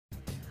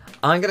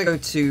I'm gonna go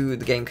to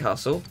the game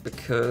castle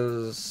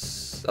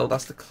because... Oh,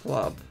 that's the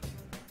club.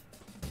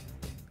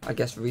 I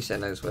guess Reset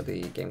knows where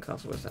the game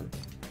castle is then.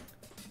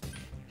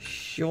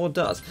 Sure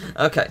does.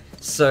 Okay,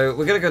 so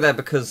we're gonna go there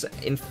because,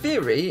 in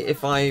theory,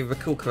 if I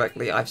recall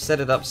correctly, I've set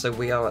it up so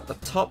we are at the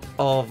top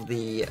of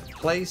the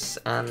place,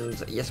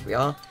 and yes, we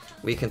are.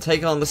 We can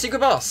take on the secret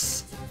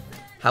boss!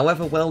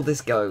 However well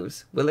this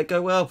goes. Will it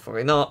go well?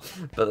 Probably not,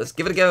 but let's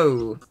give it a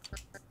go.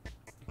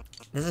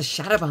 There's a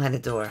shadow behind the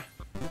door.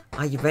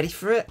 Are you ready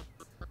for it?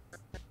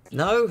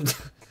 No?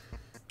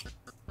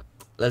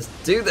 Let's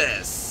do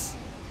this!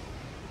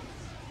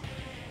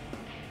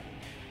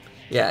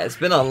 Yeah, it's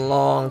been a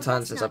long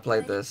time since I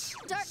played this,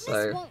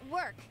 so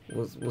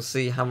we'll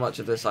see how much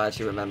of this I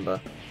actually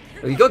remember.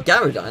 Oh, you got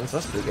Garudine, so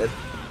that's pretty good.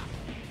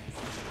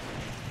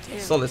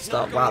 Solid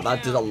start. Wow,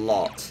 that did a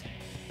lot.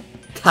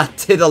 That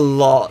did a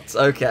lot.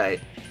 Okay.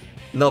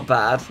 Not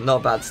bad.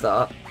 Not a bad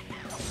start.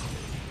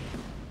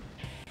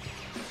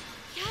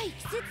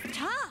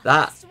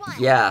 That,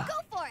 yeah.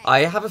 I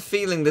have a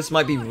feeling this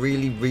might be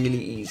really,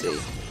 really easy.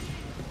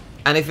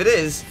 And if it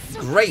is,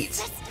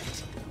 great.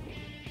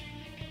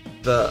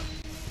 But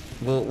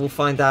we'll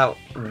find out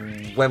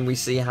when we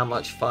see how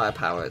much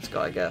firepower it's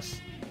got, I guess.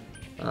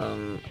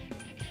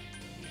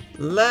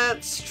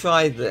 Let's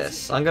try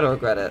this. I'm gonna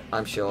regret it,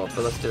 I'm sure,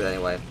 but let's do it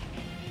anyway.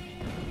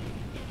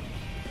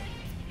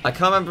 I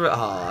can't remember.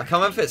 I can't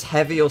remember if it's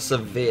heavy or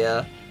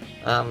severe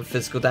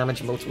physical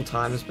damage multiple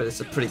times, but it's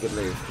a pretty good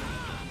move,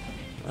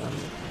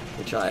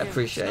 which I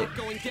appreciate.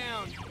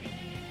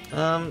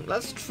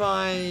 Let's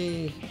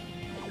try.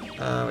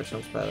 Which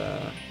one's better?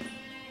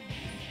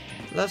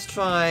 Let's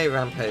try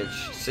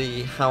Rampage.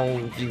 See how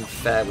you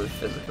fare with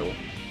physical.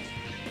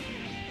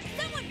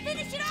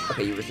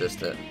 Okay, you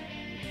resist it.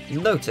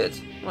 Noted.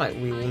 Right,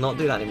 we will not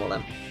do that anymore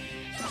then.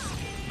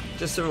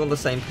 Just so we're on the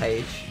same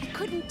page. I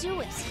couldn't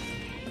do it.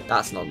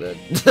 That's not good.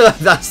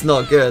 That's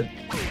not good.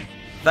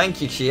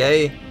 Thank you,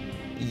 Chie.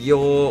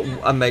 You're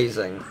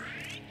amazing.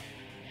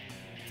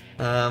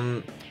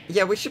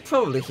 Yeah, we should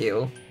probably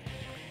heal.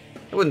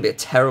 It wouldn't be a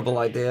terrible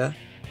idea.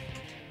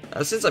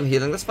 Since I'm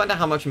healing, let's find out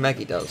how much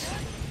Meggy does.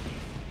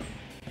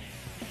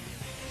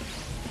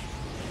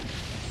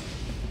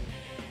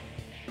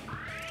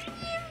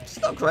 It's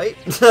not great.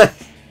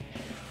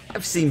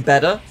 I've seen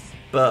better,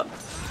 but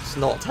it's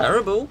not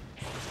terrible.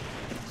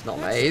 It's not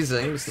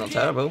amazing, it's not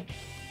terrible.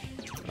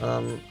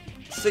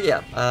 So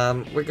yeah,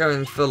 we're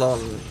going full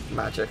on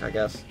magic, I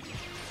guess.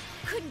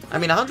 I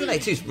mean,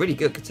 182 is really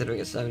good considering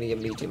it's only a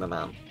medium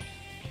amount.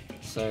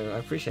 So I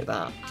appreciate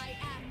that.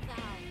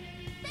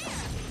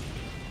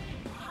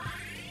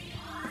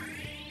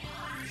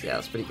 So yeah,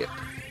 that's pretty good.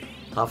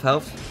 Half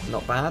health,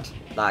 not bad.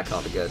 That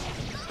can't be good.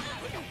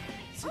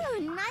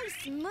 Ooh,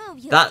 nice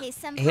move, That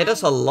hit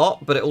us a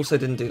lot, but it also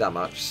didn't do that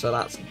much, so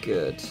that's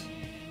good.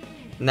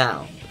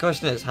 Now, the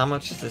question is, how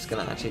much is this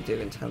going to actually do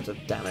in terms of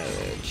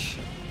damage?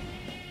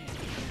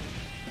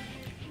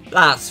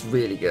 That's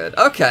really good.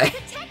 Okay.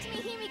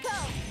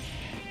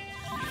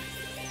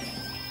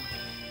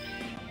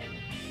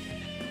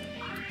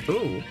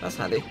 Ooh, that's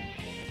handy.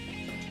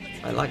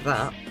 I like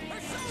that.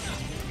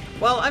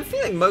 Well, I'm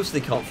feeling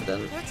mostly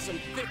confident.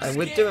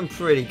 We're doing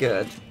pretty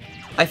good.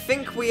 I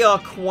think we are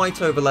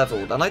quite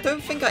over-leveled, and I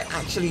don't think I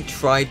actually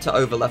tried to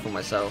over-level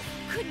myself.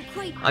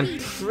 I'm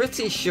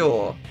pretty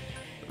sure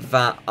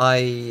that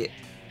I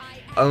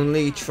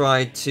only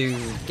tried to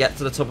get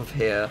to the top of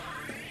here,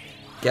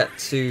 get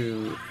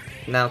to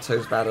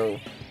Naoto's battle,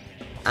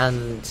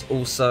 and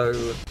also...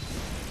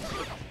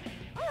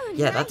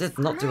 Yeah, that did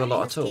not do a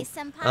lot at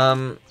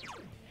all.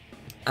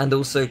 And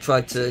also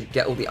tried to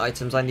get all the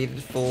items I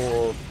needed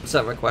for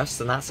certain requests,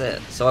 and that's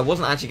it. So I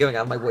wasn't actually going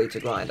out of my way to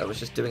grind, I was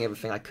just doing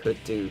everything I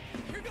could do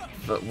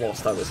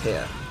whilst I was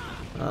here.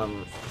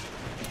 And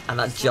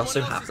that just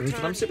so happens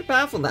that I'm super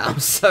powerful now,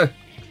 so...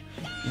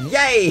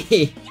 Yay!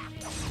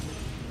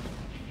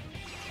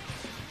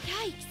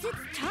 Yikes,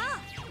 it's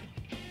tough!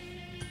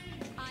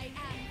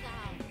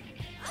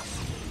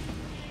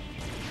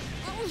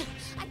 Oh,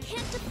 I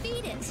can't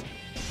defeat it!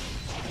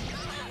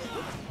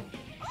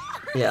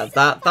 Yeah,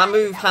 that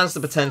move has the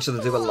potential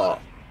to do a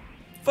lot.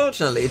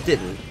 Fortunately, it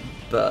didn't,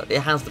 but it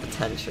has the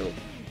potential,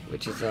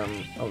 which is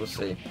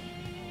obviously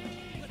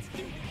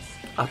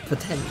a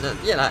potential.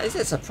 You know,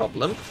 it's a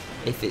problem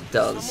if it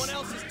does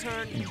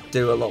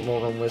do a lot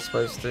more than we're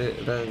supposed to,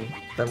 than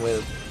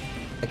we're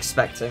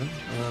expecting.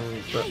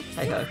 But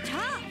hey ho,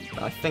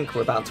 I think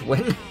we're about to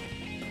win.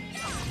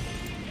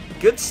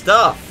 Good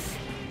stuff.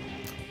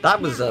 That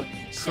was a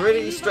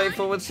pretty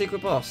straightforward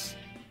secret boss.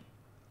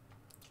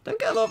 Don't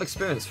get a lot of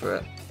experience for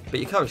it, but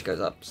your courage goes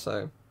up, so...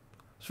 I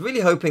was really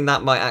hoping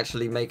that might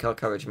actually make our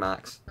courage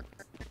max.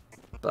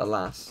 But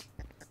alas.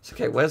 It's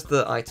okay, where's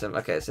the item?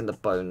 Okay, it's in the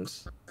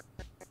bones.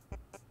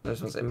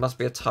 Those ones, it must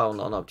be a tile,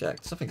 not an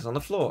object. Something's on the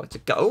floor. It's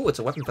a oh, it's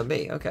a weapon for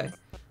me, okay.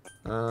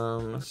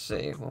 Let's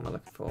see, what am I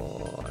looking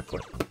for?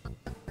 Equip.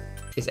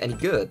 Is it any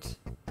good?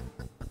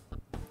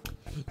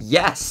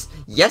 Yes!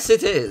 Yes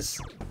it is!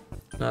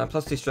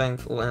 +2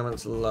 strength, all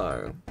elements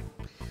low.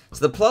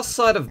 So the plus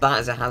side of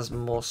that is it has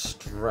more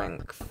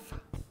strength.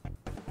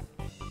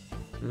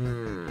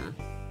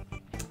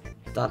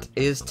 That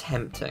is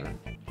tempting.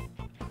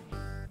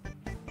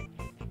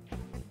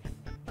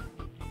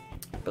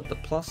 But the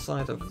plus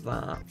side of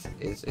that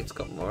is it's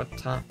got more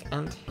attack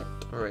and hit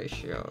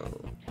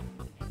ratio.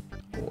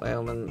 All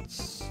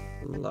ailments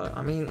low.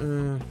 I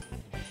mean,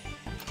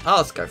 oh,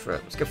 let's go for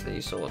it. Let's go for the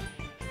new sword.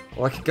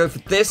 Or I could go for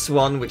this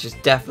one, which is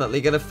definitely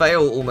going to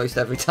fail almost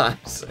every time.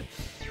 So.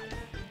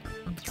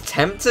 It's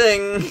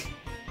tempting.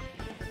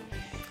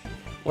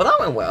 Well, that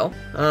went well.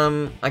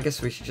 I guess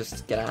we should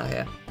just get out of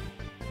here.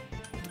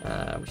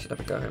 We should have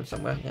a go home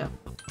somewhere. Yeah.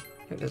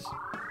 Here it is.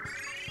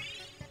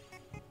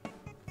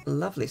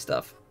 Lovely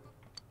stuff.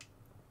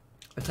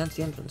 Return to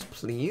the entrance,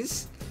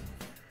 please.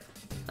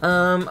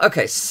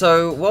 Okay,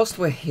 so whilst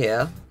we're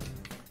here,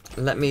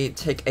 let me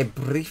take a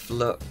brief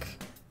look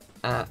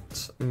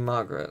at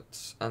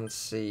Margaret and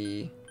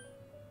see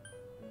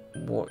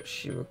what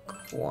she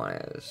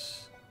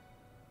requires.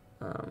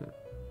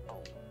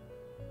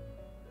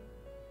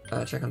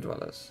 Check on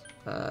dwellers.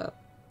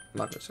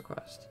 Margaret's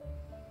request.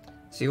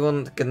 So you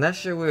want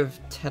Ganesha with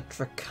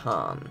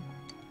Tetrakan.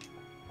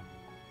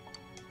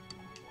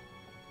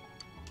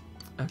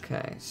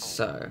 Okay,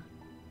 so...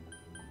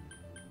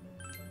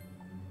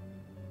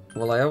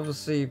 Well, I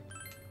obviously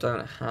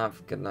don't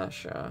have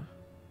Ganesha.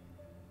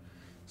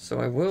 So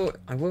I will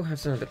have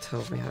something that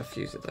tells me how to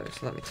fuse it though,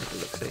 so let me take a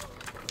look, see.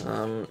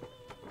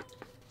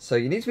 So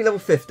you need to be level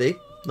 50,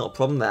 not a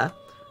problem there.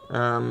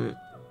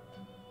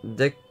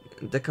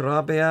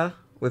 Decarabia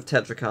with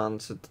Tetrakan,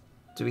 so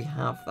do we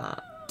have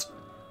that?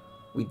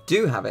 We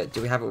do have it.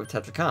 Do we have it with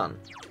Tetrakan?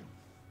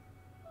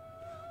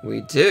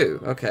 We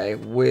do, okay,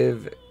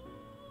 with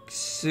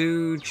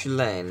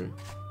Suchulain.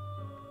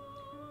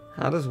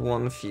 How does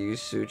one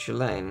fuse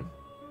Suchulain?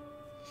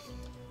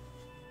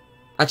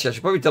 Actually, I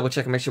should probably double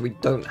check and make sure we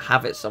don't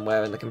have it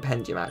somewhere in the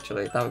compendium,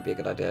 actually. That would be a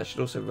good idea. I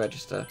should also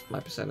register my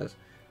personas.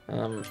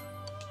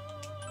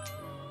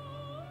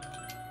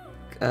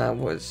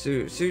 What is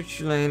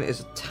Suchulain is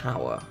a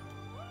tower.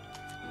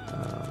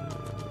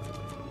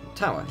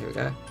 Tower, here we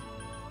go.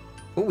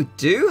 Oh, we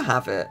do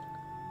have it.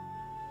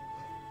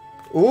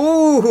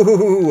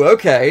 Ooh,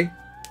 okay.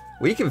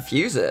 We can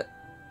fuse it.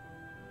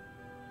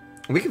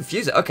 We can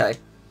fuse it, okay.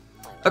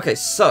 Okay,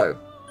 so...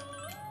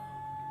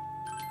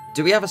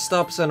 Do we have a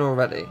star persona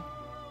already?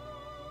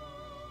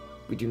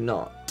 We do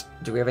not.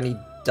 Do we have any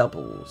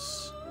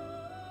doubles?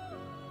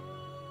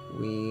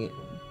 We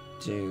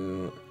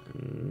do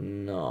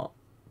not.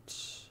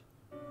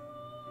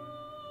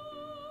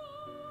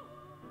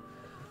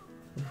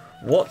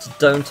 What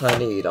don't I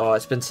need? Oh,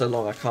 it's been so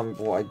long, I can't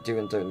remember what I do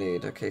and don't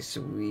need. Okay,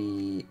 so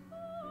we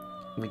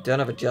don't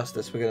have a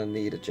justice. We're going to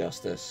need a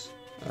justice.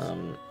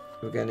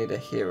 We're going to need a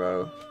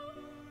hero.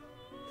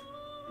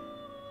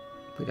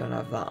 We don't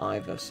have that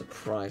either,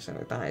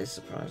 surprisingly. That is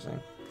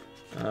surprising.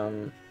 We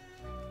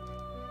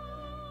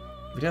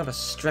don't have a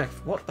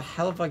strength. What the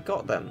hell have I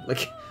got then?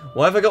 Like,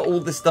 why have I got all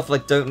this stuff I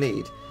don't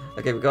need?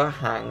 Okay, we got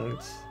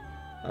hanged.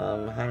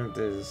 Hanged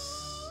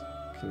is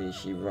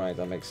Kanishi, right,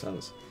 that makes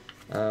sense.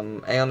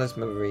 Aeon is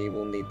Marie,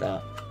 we'll need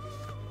that.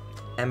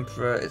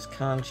 Emperor is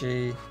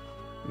Kanji.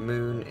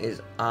 Moon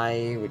is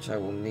Ai, which I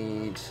will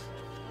need.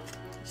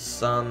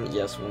 Sun,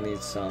 yes, we'll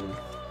need Sun.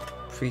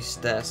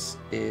 Priestess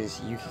is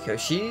Yukiko.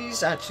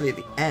 She's actually at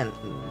the end,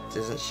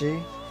 isn't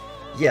she?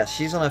 Yeah,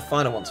 she's on her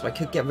final one, so I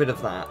could get rid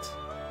of that.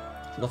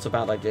 Not a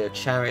bad idea.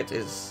 Chariot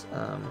is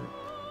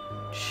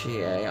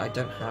Chie. I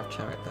don't have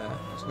Chariot there.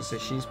 I was going to say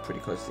she's pretty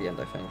close to the end,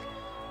 I think.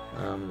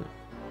 I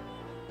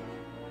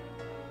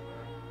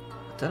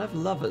don't have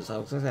lovers. I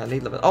was going to say I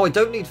need lovers. Oh, I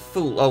don't need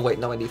Fool. Oh wait,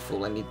 no, I need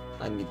Fool. I need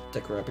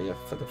Decarabia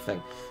for the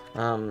thing.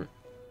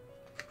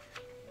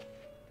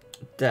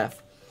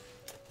 Death.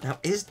 Now,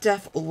 is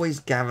death always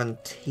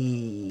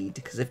guaranteed?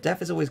 Because if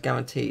death is always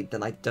guaranteed,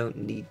 then I don't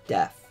need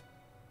death.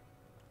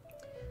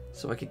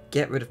 So I could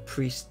get rid of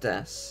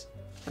Priestess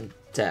and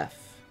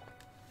death.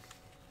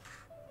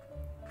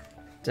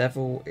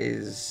 Devil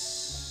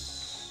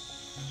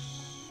is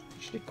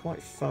actually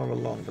quite far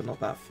along, but not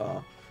that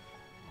far.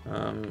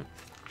 And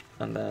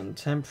then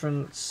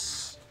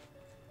Temperance.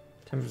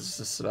 Temperance is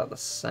just about the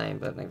same,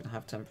 but I don't even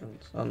have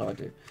Temperance. Oh, no, I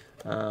do.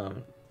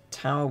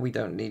 Tower we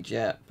don't need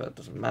yet, but it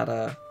doesn't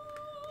matter.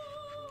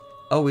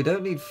 Oh, we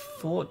don't need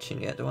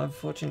Fortune yet. Do I have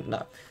Fortune?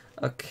 No.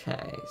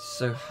 Okay,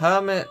 so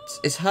Hermit...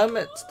 Is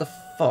Hermit the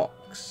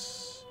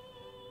fox?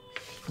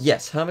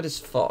 Yes, Hermit is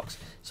fox.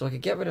 So I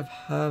could get rid of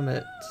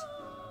Hermit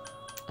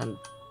and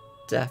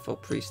Death or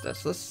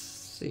Priestess. Let's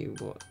see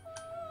what...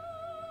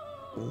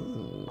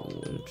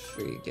 Ooh,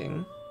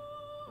 intriguing.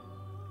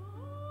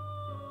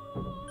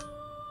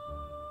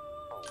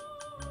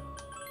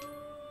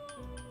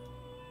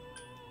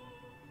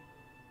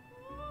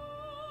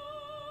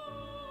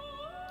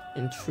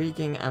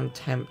 Intriguing and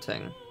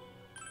tempting.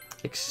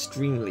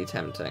 Extremely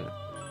tempting.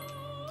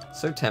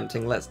 So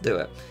tempting, let's do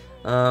it.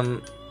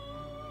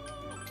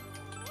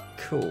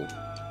 Cool.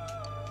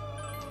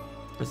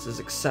 This is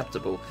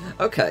acceptable.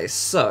 Okay,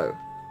 so,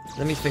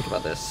 let me think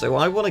about this. So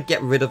I want to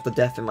get rid of the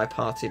death in my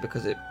party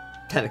because it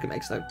technically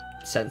makes no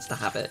sense to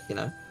have it, you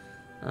know?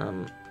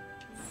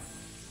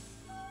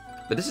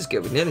 But this is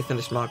good. We nearly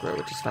finished Margaret,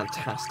 which is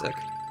fantastic.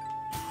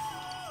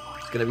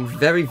 It's going to be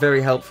very,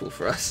 very helpful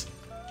for us.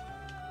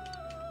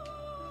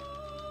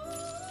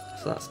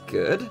 So that's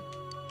good.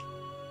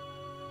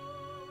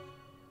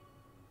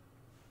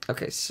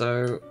 Okay,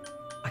 so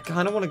I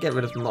kind of want to get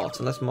rid of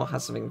Mott, unless Mott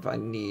has something that I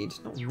need.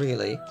 Not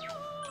really.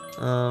 Is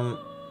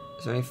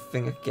there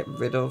anything I could get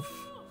rid of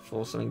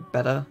for something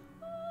better?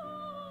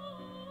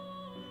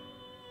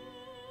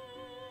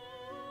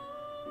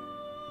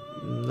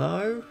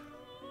 No?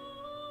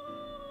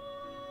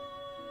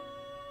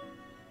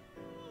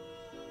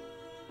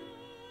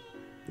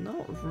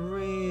 Not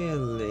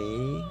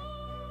really.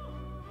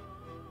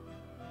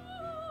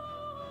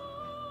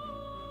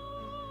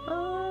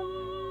 No.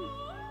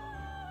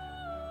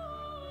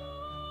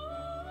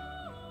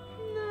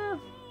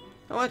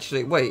 Oh,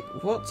 actually, wait.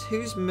 What?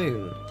 Who's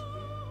Moon?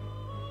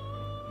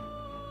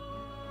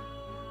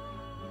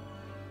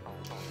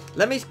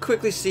 Let me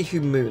quickly see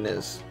who Moon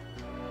is.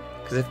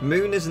 Because if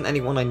Moon isn't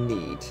anyone I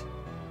need,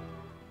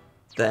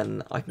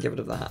 then I can get rid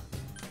of that.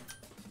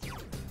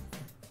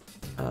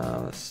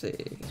 Let's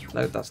see.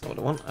 No, that's not what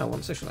I want. I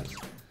want Socialize.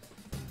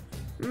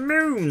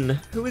 Moon!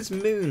 Who is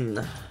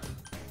Moon?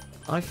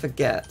 I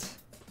forget.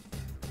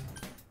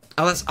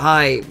 Oh, that's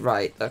I.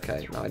 Right,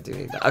 okay. No, I do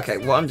need that. Okay,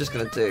 what I'm just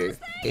going to do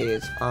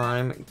is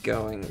I'm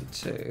going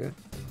to...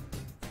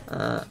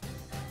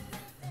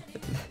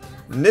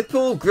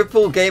 Nipple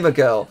Gripple Gamer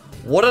Girl.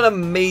 What an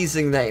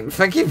amazing name.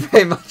 Thank you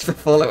very much for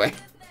following.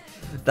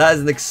 That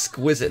is an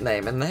exquisite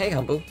name. And hey,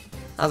 Humble.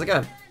 How's it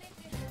going?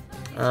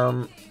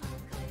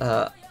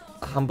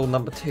 Humble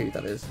number 2,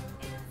 that is.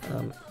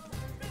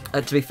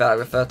 To be fair, I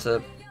refer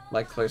to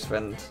my close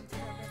friend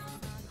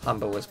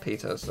Humble as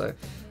Peter, so...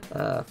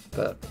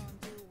 but,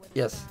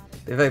 yes.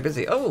 Been very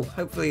busy. Oh,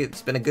 hopefully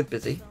it's been a good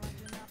busy.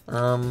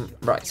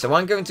 Right, so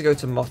I'm going to go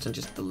to Mott and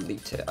just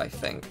delete it, I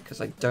think,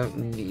 because I don't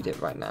need it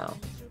right now.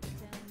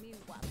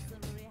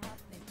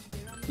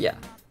 Yeah,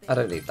 I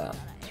don't need that.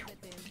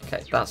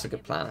 Okay, that's a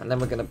good plan. And then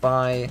we're going to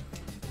buy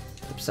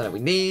the percent we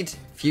need,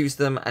 fuse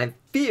them, and in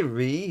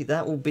theory,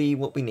 that will be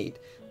what we need.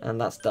 And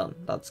that's done.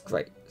 That's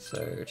great.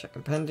 So, check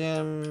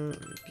compendium,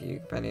 view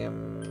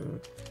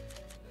compendium,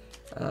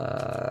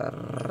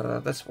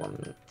 this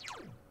one.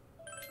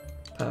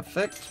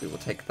 Perfect, we will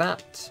take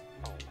that.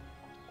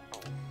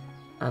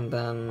 And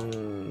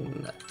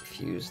then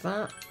fuse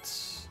that.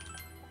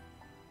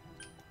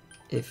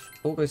 If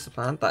all goes to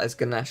plan, that is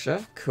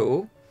Ganesha,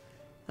 cool.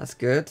 That's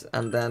good,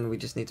 and then we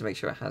just need to make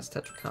sure it has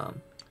Tetrakan.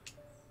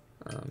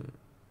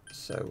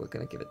 So we're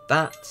going to give it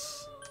that.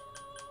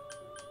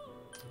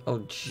 Oh,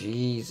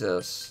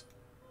 Jesus.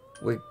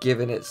 We're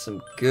giving it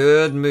some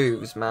good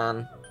moves,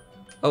 man.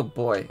 Oh,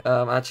 boy.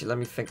 Actually, let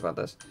me think about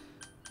this.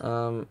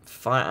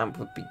 Fire Amp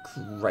would be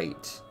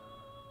great.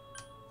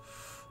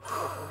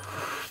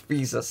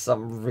 These are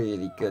some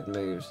really good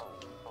moves.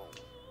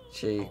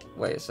 Gee,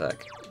 wait a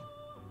sec.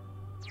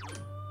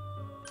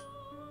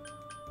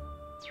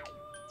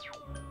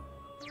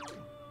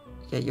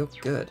 Yeah, you're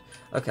good.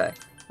 Okay.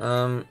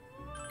 Yeah,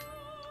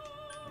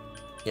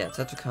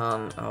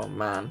 Tetrakan. Oh,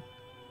 man.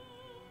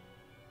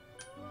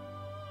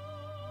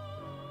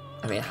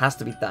 I mean, it has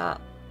to be that.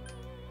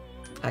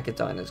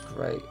 Agadine is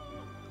great.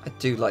 I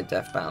do like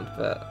Deathbound,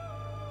 but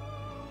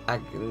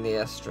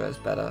Agniestra is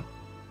better.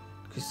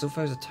 Crystal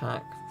Foe's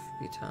attack for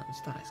 3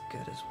 turns. That is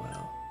good as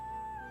well.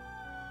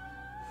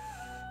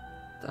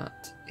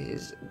 That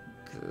is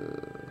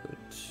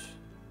good.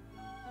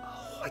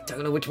 Oh, I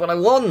don't know which one I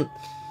want!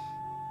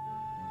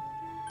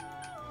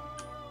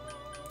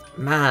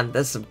 Man,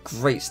 there's some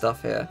great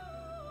stuff here.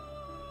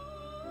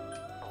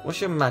 What's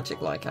your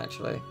magic like,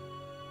 actually?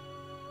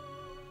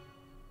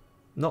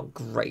 Not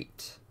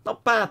great.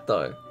 Not bad,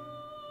 though.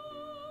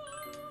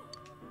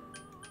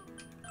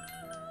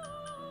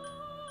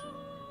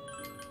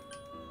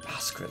 Ah,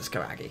 screw it, let's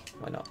go Aggie.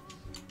 Why not?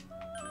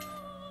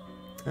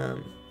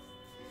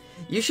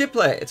 You should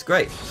play it. It's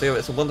great. So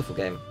it's a wonderful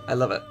game. I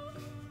love it.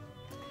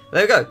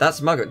 There we go. That's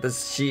Margaret.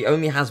 She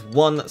only has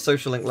 1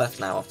 social link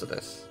left now after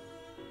this.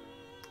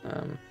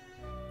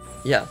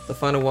 Yeah, the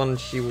final one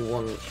she will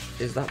want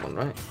is that one,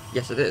 right?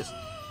 Yes, it is.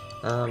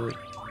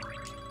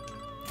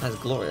 That's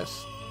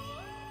glorious.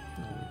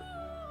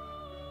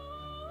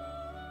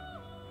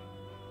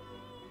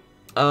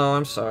 Oh,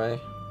 I'm sorry.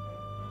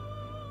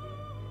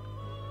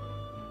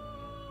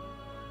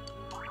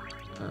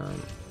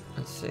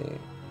 Let's see.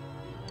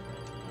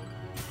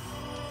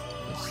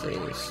 Let's see.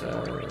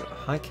 So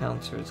high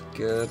counter is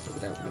good, but we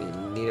don't really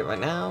need it right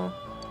now.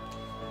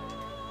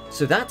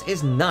 So that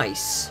is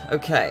nice.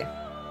 Okay.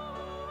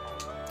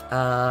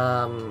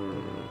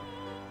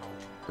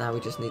 Now we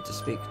just need to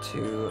speak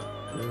to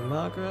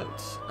Margaret,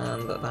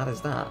 and that is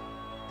that.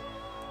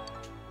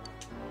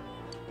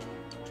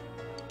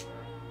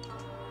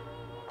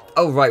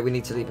 Oh, right, we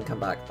need to leave and come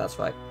back. That's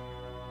right.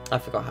 I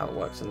forgot how it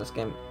works in this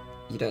game.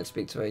 You don't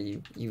speak to her,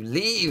 you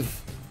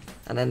leave,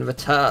 and then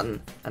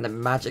return, and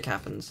then magic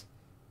happens.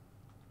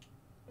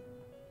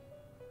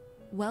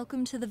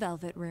 Welcome to the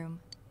Velvet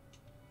Room.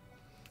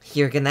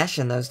 Here,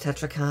 Ganesha knows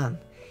Tetrakan.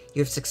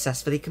 You have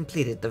successfully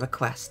completed the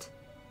request.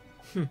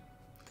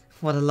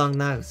 what a long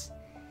nose.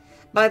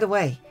 By the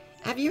way,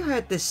 have you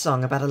heard this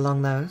song about a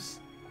long nose?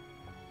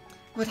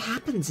 What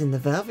happens in the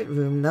Velvet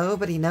Room,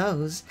 nobody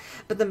knows.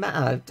 But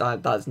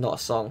that's not a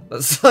song.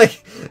 That's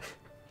like...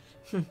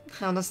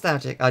 how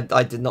nostalgic.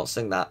 I did not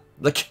sing that.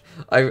 Like,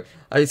 I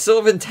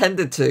sort of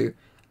intended to,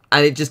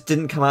 and it just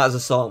didn't come out as a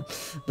song.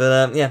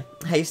 But, yeah,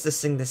 I used to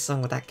sing this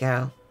song with that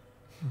girl.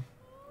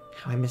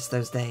 How I miss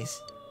those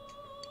days.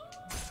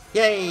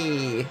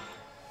 Yay!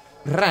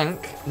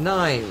 Rank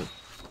 9.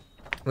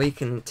 We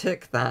can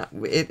tick that.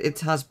 It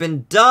has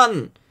been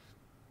done!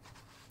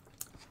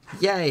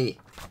 Yay!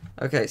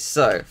 Okay,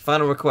 so,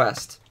 final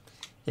request.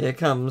 Here it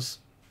comes.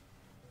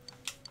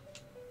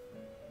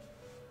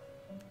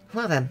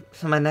 Well then,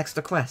 for my next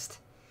request.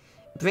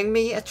 Bring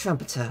me a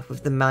trumpeter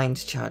with the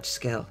mind charge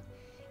skill.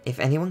 If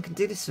anyone can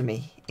do this for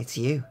me, it's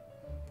you.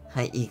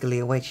 I eagerly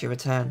await your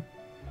return.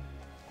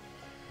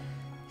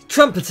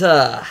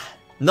 Trumpeter!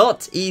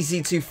 Not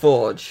easy to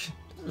forge.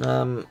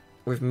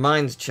 With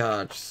mind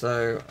charge,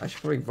 so I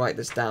should probably write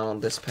this down on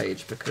this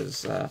page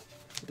because it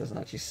doesn't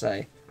actually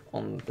say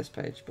on this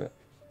page, but...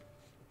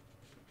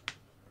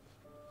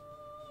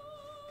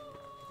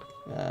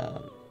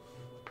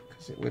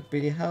 because it would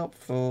be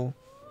helpful.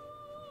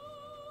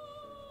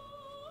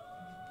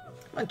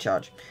 Mind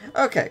charge.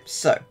 Okay,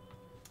 so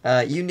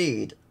you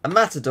need a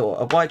matador,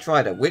 a white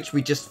rider, which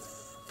we just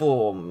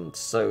formed.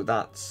 So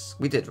that's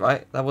we did,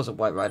 right? That was a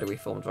white rider we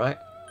formed, right?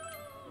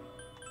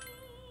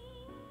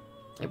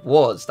 It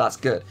was. That's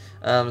good.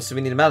 So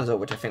we need a matador,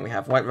 which I think we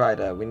have. White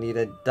rider. We need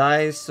a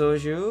Dai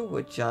Soju,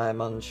 which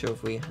I'm unsure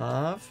if we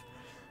have.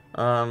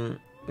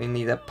 We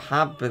need a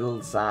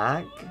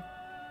Pabilzag.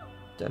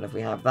 Don't know if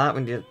we have that.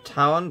 We need a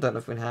Tawan. Don't know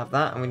if we have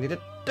that. And we need a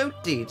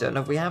Doti. Don't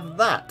know if we have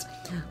that.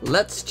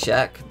 Let's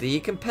check the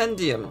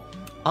compendium.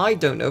 I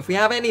don't know if we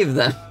have any of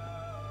them.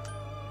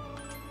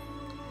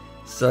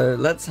 So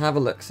let's have a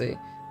look-see.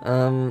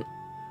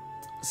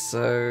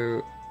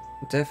 So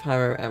Death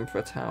Harrow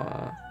Emperor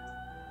Tower.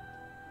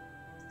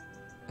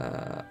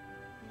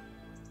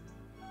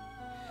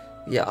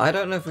 Yeah, I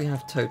don't know if we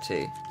have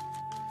Toti.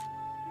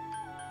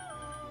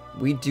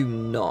 We do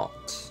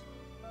not.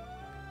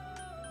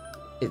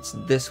 It's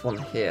this one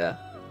here.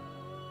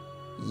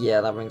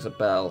 Yeah, that rings a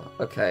bell.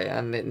 Okay,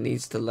 and it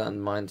needs to learn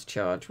Mind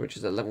Charge, which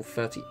is at level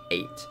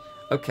 38.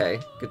 Okay,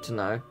 good to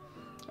know.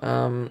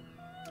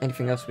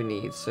 Anything else we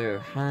need? So,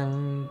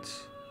 Hanged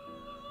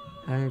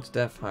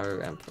Death Harrow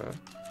Emperor.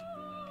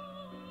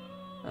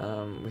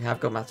 We have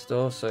got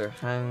Matador, so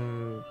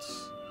Hanged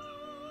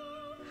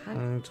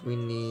we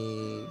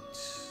need...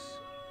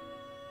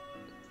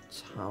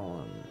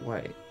 Tawan.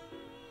 Wait.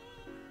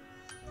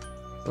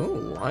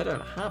 Oh, I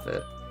don't have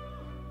it.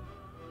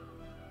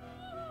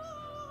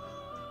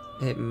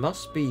 It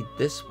must be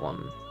this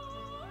one.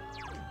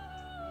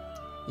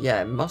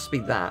 Yeah, it must be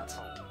that.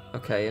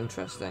 Okay,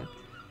 interesting.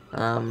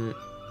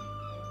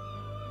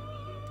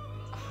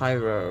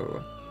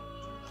 Hyro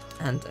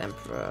and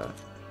Emperor.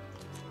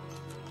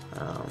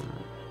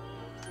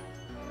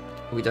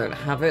 We don't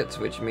have it,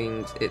 which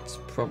means it's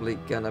probably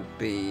gonna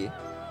be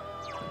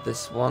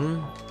this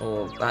one.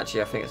 Or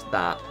actually, I think it's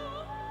that.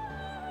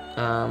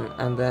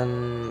 And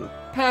then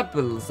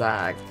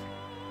Pabilzag.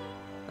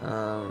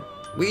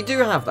 We do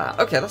have that.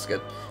 Okay, that's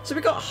good. So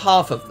we got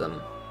half of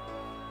them.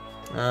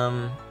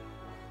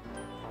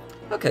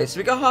 Okay, so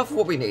we got half of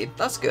what we need.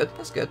 That's good.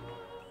 That's good.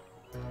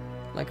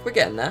 Like, we're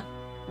getting there.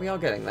 We are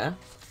getting there.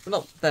 We're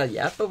not there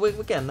yet, but we're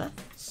getting there.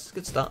 It's a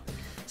good start.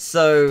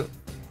 So,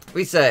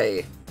 we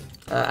say...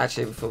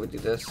 actually, before we do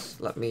this,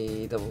 let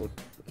me double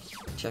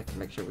check and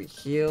make sure we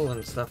heal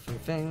and stuff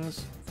and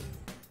things.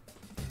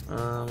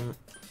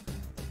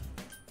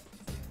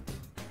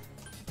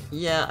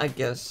 Yeah, I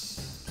guess...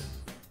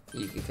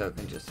 Yukiko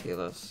can just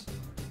heal us.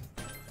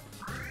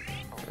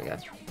 There we go.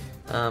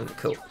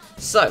 Cool.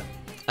 So,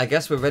 I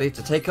guess we're ready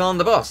to take on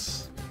the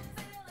boss.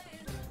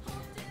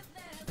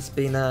 It's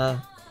been a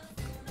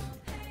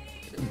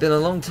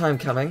long time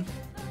coming,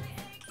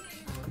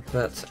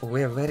 but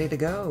we're ready to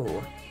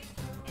go.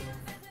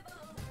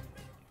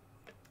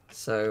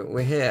 So,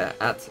 we're here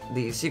at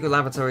the Secret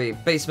Laboratory,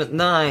 Basement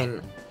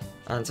 9.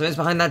 And something's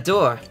behind that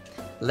door.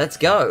 Let's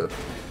go.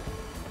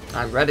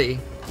 I'm ready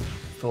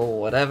for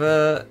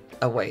whatever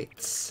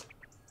awaits.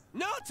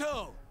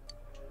 Nato!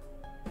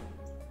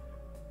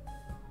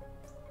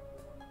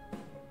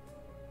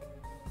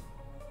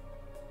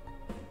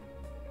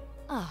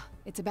 Ah,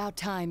 it's about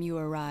time you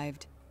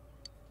arrived.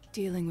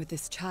 Dealing with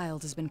this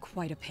child has been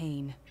quite a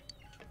pain.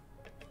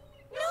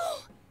 No!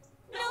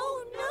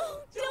 No,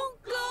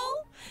 don't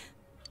go!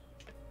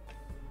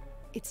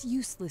 It's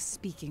useless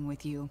speaking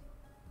with you.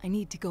 I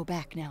need to go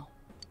back now.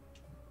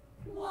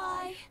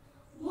 Why?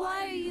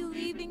 Why are you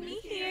leaving me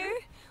here?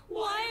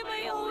 Why am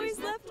I always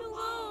left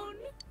alone?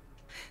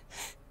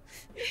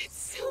 It's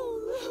so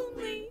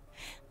lonely.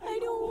 I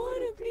don't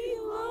want to be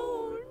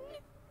alone.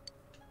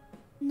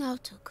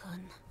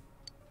 Naoto-kun.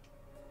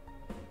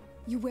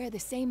 You wear the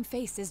same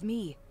face as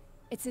me.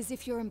 It's as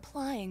if you're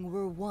implying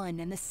we're one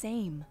and the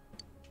same.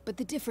 But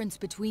the difference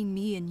between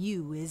me and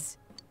you is...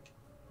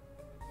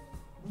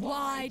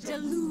 Why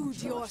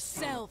delude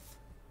yourself?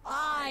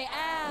 I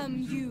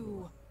am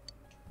you.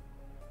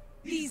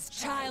 These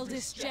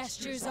childish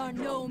gestures are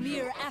no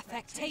mere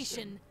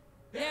affectation.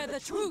 They're the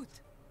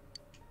truth.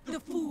 The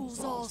fools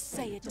all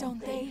say it,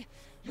 don't they?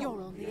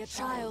 You're only a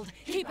child.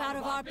 Keep out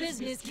of our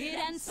business, kid,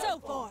 and so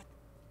forth.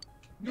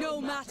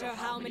 No matter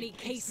how many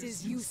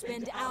cases you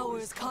spend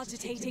hours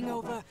cogitating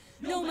over,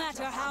 no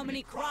matter how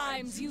many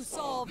crimes you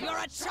solve, you're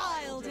a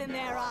child in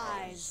their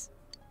eyes.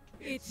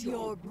 It's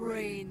your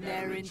brain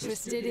they're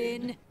interested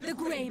in, the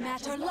gray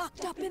matter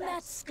locked up in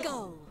that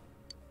skull.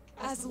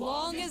 As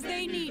long as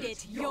they need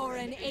it, you're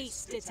an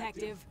ace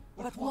detective.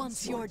 But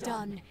once you're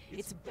done,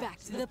 it's back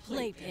to the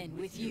playpen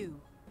with you.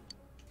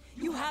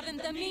 You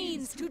haven't the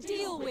means to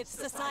deal with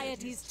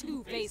society's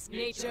two-faced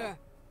nature.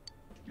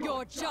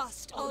 You're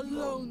just a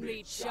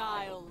lonely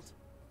child.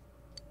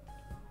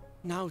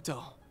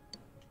 Naoto.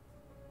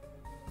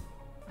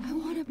 I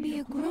want to be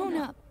a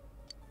grown-up.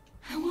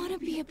 I want to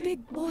be a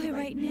big boy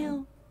right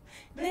now.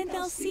 Then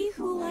they'll see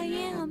who I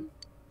am.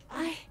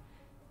 I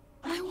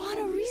want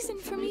a reason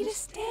for me to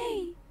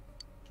stay.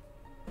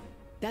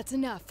 That's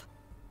enough.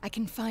 I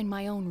can find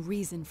my own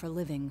reason for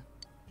living.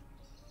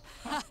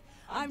 Ha!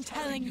 I'm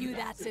telling you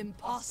that's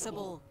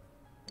impossible.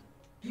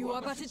 You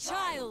are but a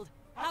child.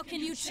 How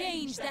can you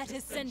change that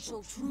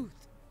essential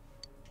truth?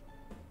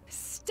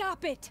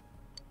 Stop it!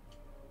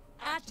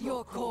 At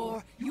your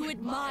core, you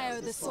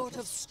admire the sort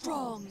of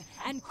strong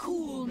and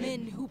cool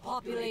men who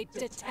populate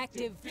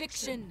detective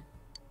fiction.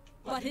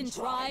 But in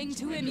trying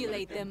to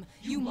emulate them,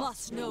 you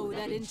must know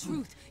that in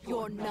truth,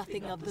 you're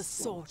nothing of the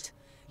sort.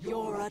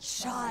 You're a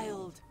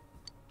child.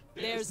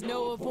 There's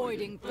no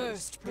avoiding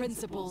first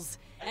principles.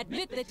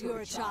 Admit that you're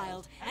a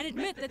child, and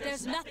admit that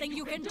there's nothing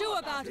you can do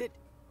about it.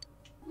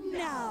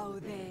 Now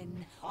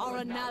then, our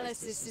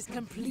analysis is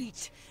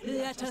complete.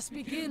 Let us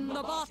begin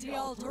the body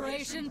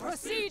alteration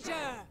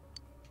procedure!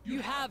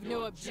 You have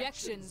no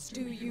objections,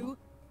 do you,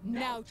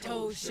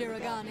 Naoto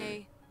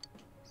Shirogane?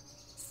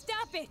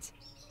 Stop it!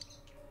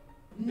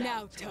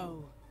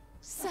 Naoto.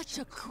 Such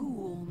a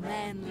cool,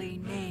 manly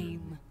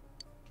name.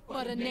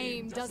 But a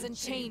name doesn't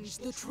change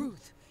the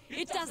truth.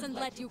 It doesn't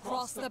let you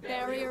cross the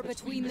barrier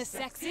between the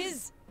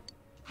sexes.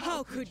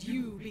 How could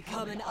you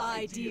become an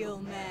ideal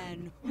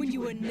man when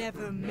you were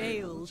never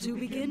male to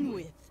begin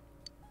with?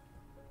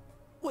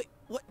 Wait,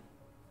 what?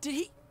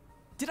 Did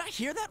I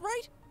hear that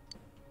right?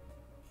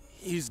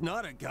 He's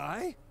not a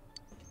guy?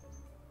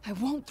 I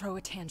won't throw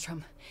a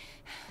tantrum.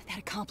 That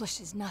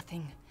accomplishes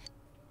nothing.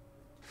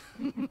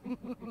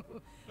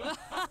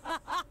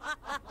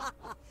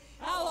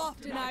 How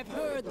often I've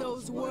heard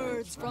those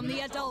words from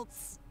the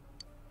adults.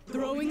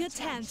 Throwing a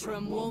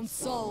tantrum won't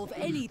solve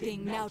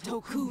anything,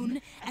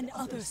 Naoto-kun, and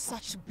other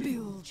such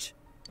bilge.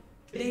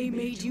 They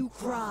made you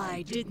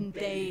cry, didn't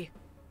they?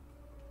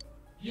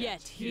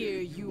 Yet here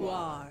you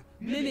are,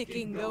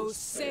 mimicking those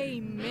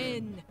same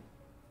men.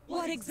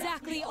 What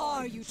exactly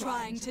are you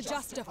trying to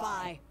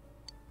justify?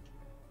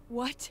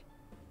 What?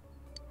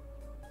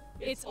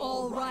 It's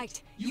all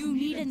right. You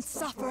needn't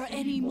suffer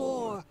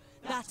anymore.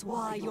 That's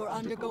why you're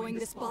undergoing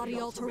this body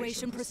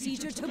alteration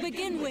procedure to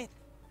begin with.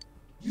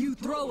 You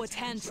throw a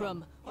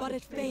tantrum, but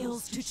it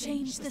fails to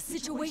change the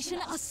situation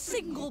a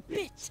single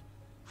bit.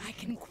 I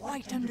can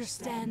quite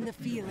understand the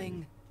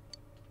feeling.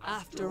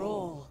 After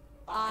all,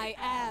 I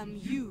am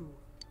you.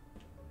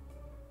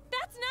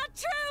 That's not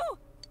true!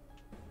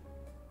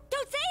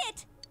 Don't say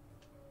it!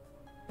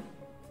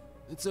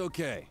 It's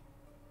okay.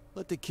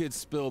 Let the kid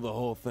spill the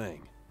whole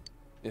thing.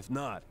 If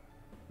not,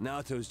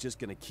 Naoto's just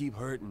gonna keep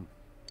hurting.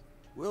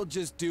 We'll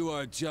just do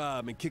our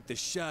job and kick the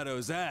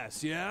Shadow's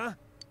ass, yeah?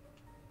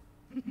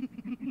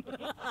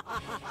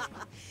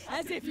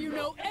 As if you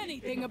know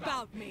anything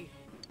about me.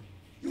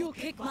 You'll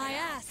kick my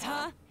ass,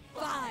 huh?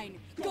 Fine.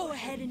 Go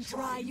ahead and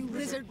try, you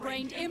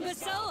lizard-brained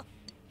imbecile!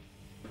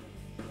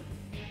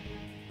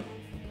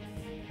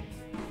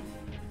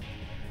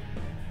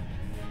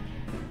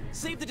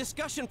 Save the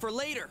discussion for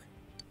later!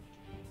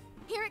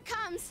 Here it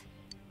comes!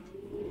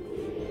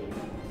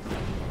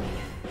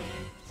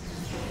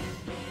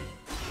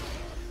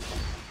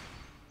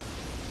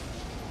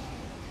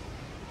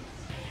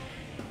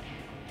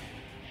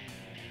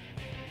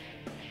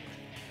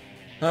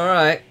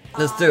 Alright,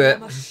 let's do it. I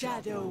am a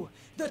shadow,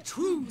 the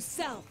true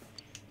self.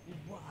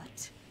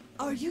 What?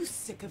 Are you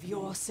sick of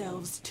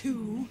yourselves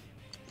too?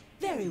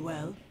 Very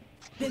well.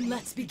 Then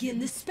let's begin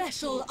the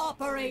special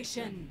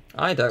operation.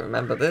 I don't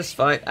remember this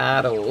fight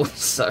at all,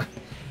 so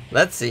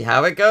let's see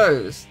how it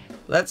goes.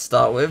 Let's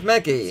start with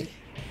Meggy.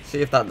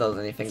 See if that does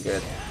anything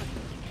good.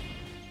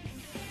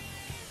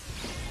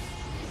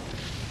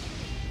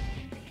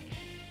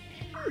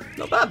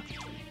 Not bad.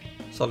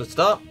 Solid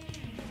start.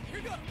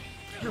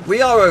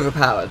 We are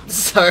overpowered,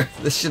 so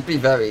this should be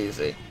very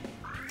easy.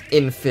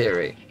 In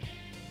theory.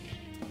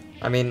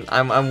 I mean,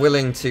 I'm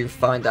willing to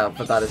find out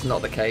that that is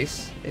not the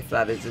case, if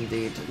that is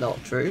indeed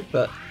not true,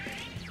 but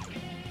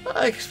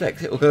I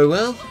expect it will go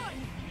well.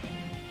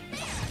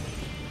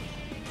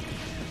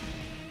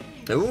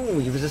 Ooh,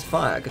 you resist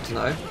fire, good to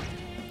know.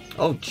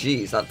 Oh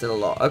jeez, that did a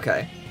lot,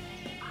 okay.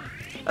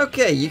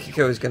 Okay,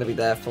 Yukiko is going to be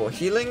there for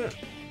healing.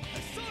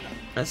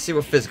 Let's see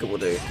what physical will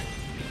do.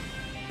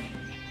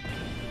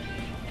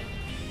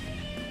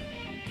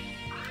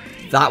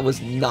 That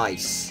was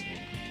nice.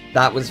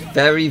 That was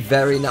very,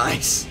 very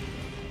nice.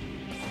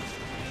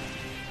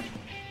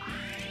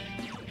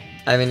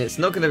 I mean, it's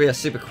not going to be a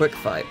super quick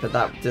fight, but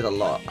that did a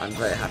lot. I'm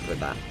very happy with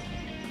that.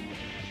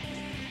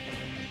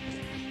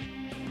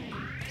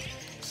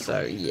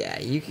 So, yeah,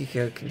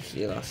 Yukiko can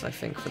heal us, I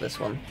think, for this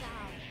one.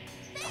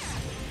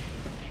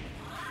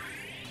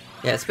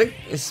 Yeah,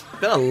 it's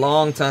been a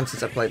long time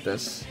since I played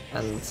this,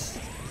 and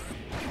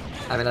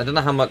I mean, I don't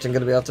know how much I'm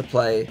going to be able to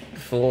play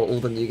before all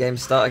the new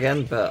games start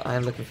again, but I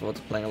am looking forward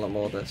to playing a lot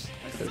more of this,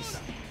 because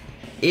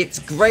it's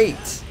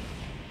great!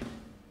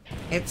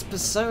 It's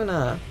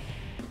Persona!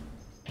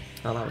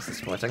 Oh, that was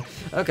disappointing.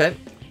 Okay,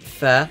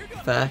 fair,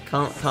 fair,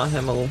 can't hit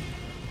them all.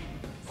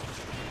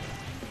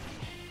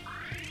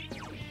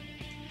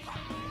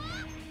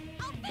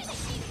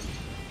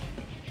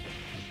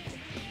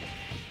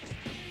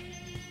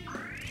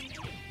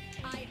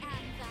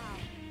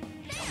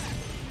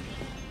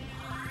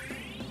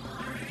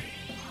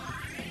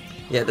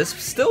 Yeah, there's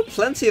still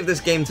plenty of this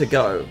game to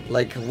go.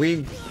 Like,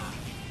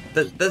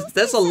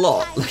 there's a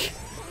lot. Like,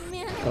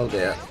 oh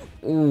dear.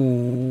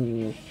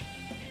 Ooh.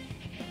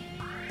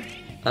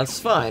 That's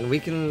fine. We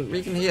can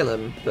heal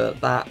him,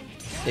 but that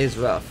is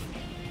rough.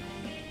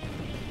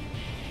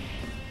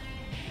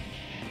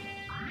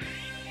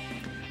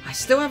 I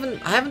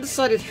haven't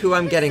decided who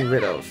I'm getting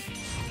rid of.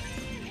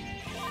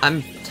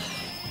 I'm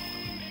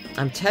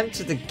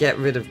tempted to get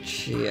rid of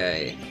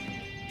Chie.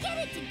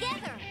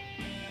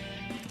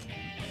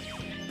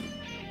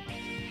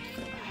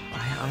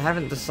 I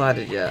haven't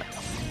decided yet.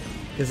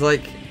 Because,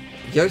 like,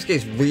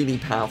 Yosuke's really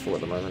powerful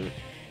at the moment.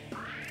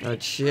 No,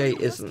 Chie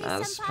isn't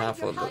as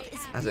powerful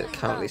as it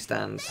currently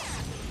stands.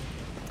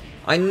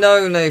 I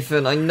know,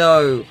 Nathan, I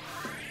know.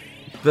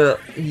 But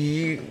God,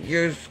 he's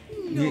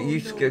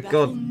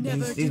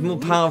more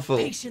powerful.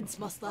 Patience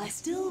must lie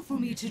still for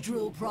me to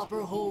drill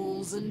proper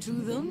holes into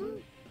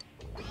them.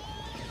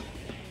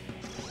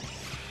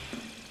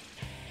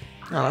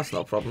 Oh, that's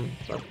not a problem.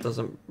 That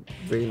doesn't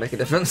really make a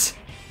difference.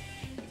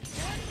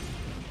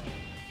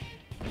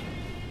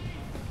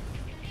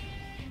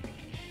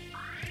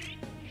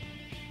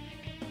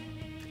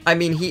 I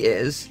mean, he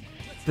is,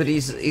 but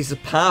he's a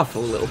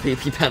powerful little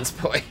pee-pee pants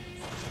boy.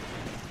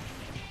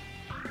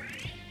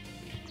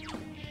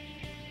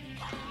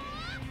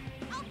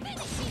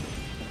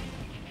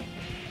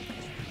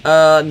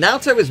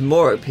 Naoto is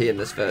more OP in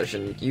this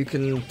version. You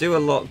can do a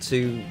lot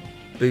to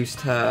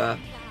boost her,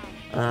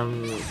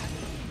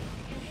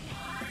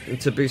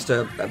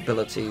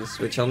 abilities,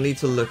 which I'll need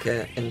to look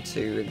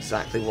into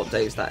exactly what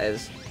days that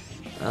is.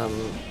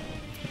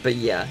 But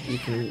yeah, you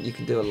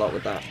can do a lot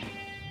with that.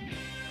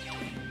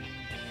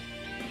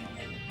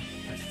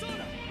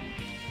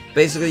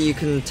 Basically, you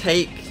can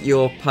take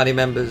your party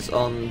members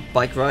on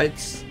bike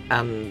rides,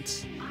 and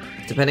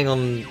depending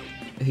on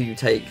who you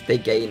take, they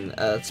gain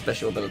a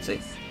special ability.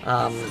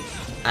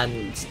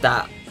 And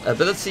that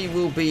ability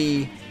will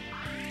be...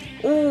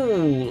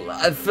 Ooh,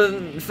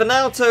 for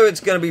Naoto, it's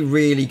going to be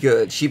really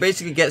good. She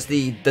basically gets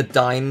the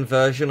Dine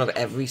version of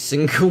every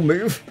single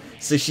move,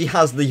 so she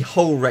has the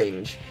whole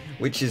range,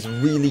 which is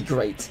really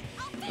great.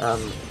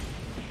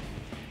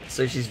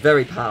 So she's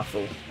very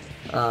powerful.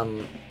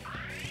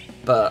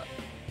 But...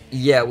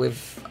 yeah,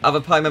 with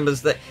other party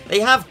members, they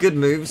have good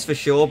moves for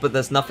sure, but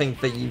there's nothing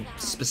that you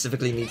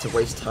specifically need to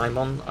waste time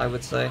on, I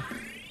would say.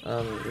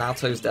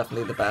 Naoto's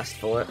definitely the best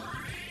for it.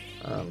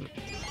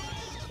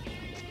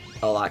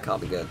 Oh, that can't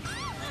be good.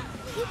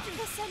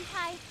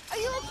 Yukiko-senpai, are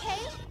you okay?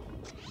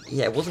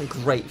 Yeah, it wasn't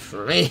great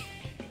for me.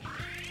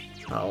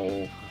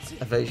 Oh,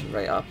 evasion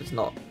rate up is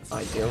not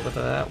ideal, but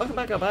welcome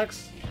back,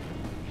 Bags.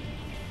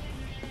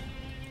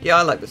 Yeah,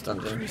 I like this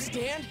dungeon. It's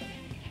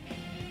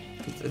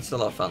a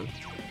lot of fun.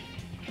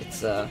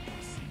 It's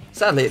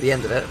sadly at the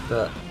end of it,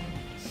 but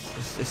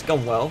it's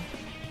gone well,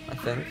 I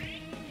think.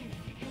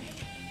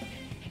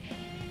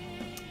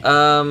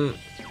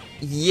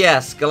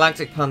 Yes,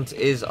 Galactic Punt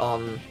is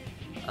on.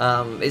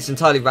 It's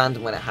entirely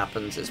random when it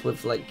happens. It's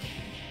with like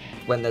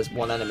when there's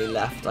one enemy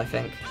left, I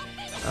think.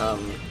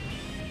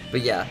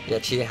 But yeah,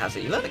 Chie has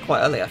it. You learned it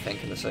quite early, I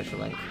think, in the social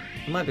link.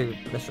 I might be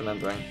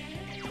misremembering.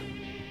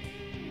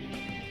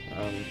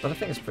 But I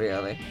think it's pretty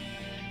early.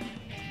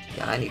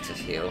 Yeah, I need to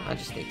heal. I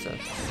just need to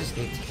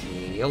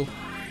heal.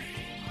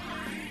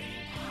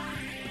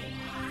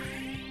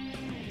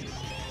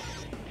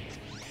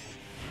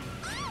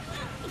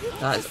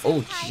 That is...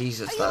 oh,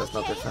 Jesus, that is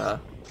not good for her.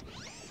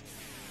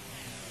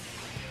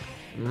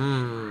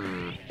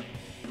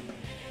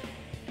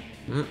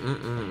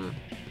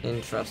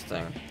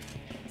 Interesting.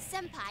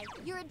 Senpai,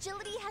 your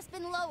agility has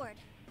been lowered.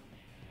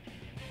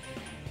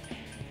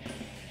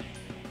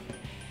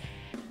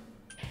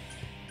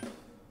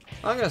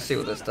 I'm gonna see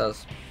what this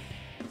does.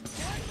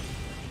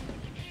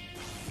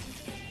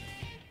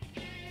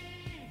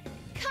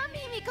 Come,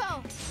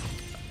 Himiko!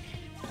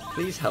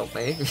 Please help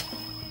me.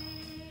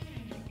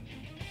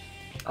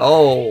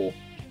 Oh.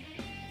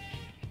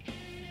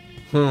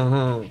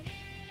 Oh,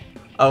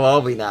 are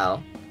we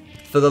now?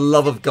 For the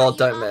love of God,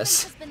 don't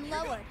miss.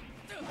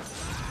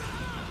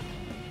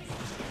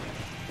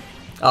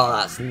 Oh,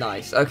 that's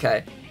nice.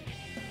 Okay.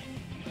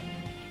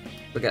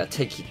 We're gonna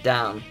take you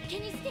down.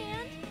 Can you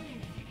stand?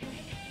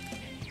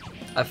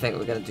 I think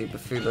we're gonna do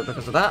Bufula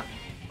because of that.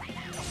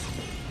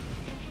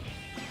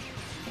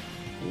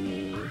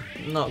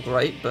 Not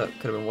great, but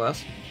could have been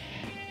worse.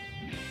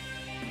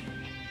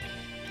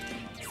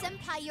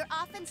 Senpai, your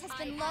offense has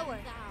been lowered.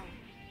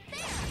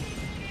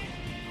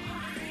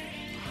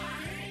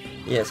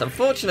 Yeah, it's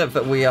unfortunate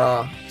that we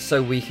are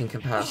so weak in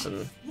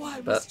comparison.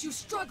 Why but must you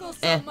struggle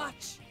so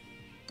much?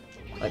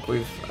 like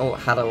we've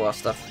had our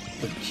stuff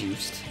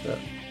reduced, but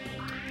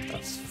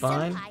that's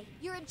fine. Senpai,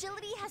 your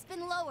agility has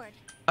been lowered.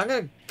 I'm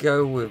gonna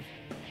go with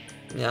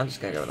I'm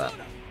just gonna go with that.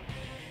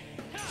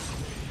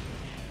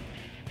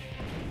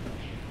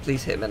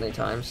 Please hit many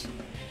times.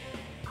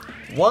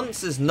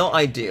 Once is not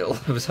ideal.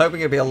 I was hoping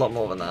it'd be a lot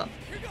more than that.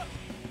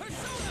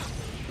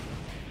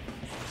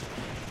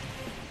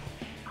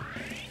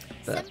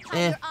 But,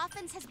 Senpai, your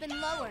offense has been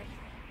lowered.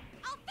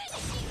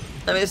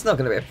 I mean, it's not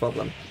going to be a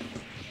problem.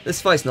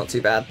 This fight's not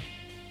too bad.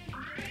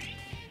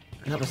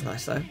 That was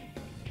nice, though.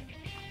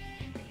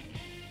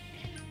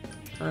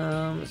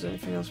 Is there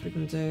anything else we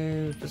can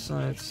do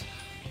besides...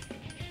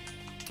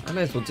 I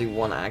may as well do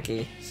one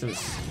Aggie,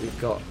 since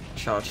we've got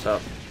charged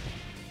up.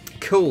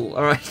 Cool,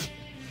 alright.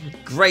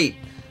 Great.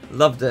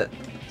 Loved it.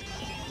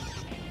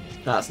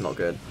 That's not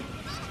good.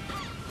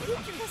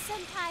 Yukiko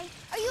Senpai,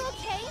 are you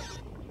okay?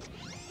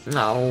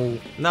 No.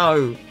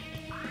 No.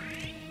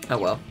 Oh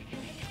well.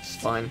 It's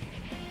fine.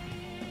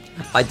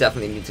 I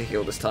definitely need to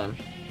heal this time.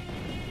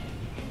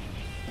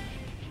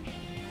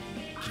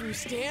 Can you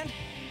stand?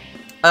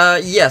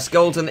 Yes,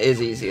 Golden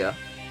is easier.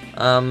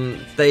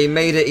 They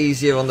made it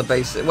easier on the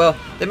basis. Well,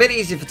 they made it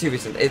easier for two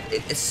reasons.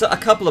 It's a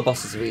couple of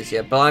bosses are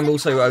easier, but I'm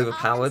also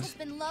overpowered.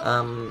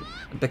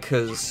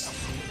 Because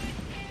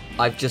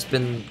I've just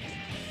been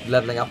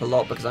leveling up a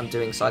lot because I'm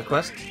doing side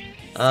quests.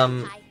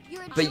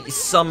 But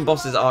some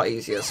bosses are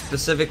easier.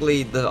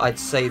 Specifically, I'd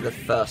say the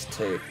first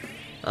two.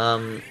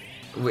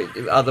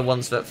 Are the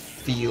ones that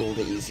feel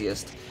the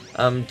easiest.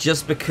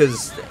 Just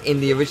because in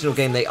the original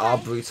game they are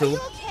brutal,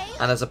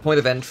 and as a point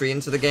of entry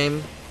into the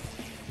game,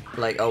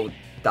 like, oh,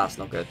 that's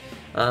not good.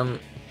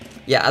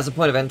 Yeah, as a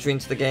point of entry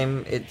into the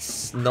game,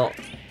 it's not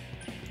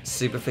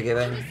super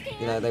forgiving.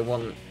 You know, they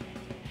want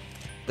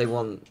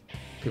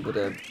people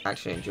to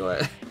actually enjoy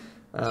it.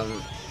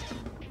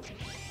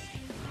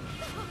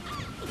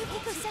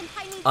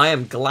 I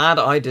am glad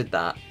I did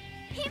that.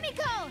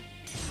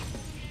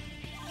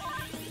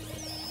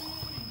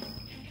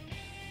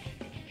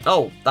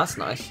 Oh, that's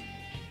nice.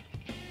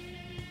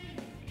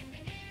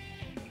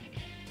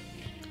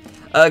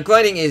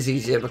 Grinding is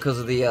easier because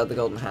of the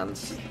golden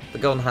hands. The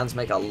golden hands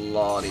make it a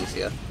lot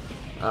easier.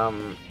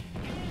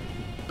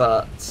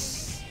 But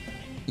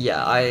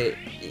yeah,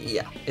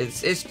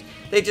 it's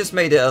they just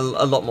made it a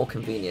lot more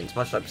convenient,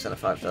 much like Persona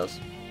 5 does.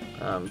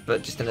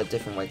 But just in a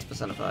different way to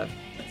Persona 5.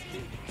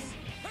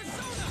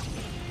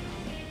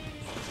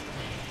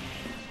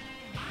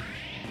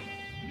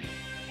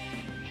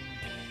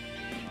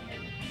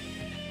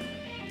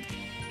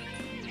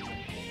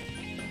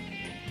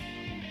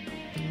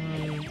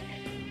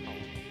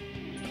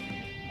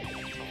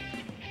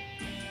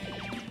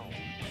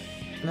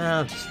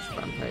 No, just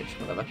rampage,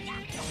 whatever.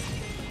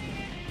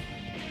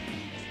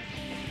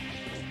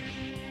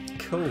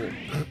 Cool.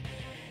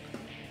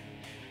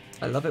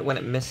 I love it when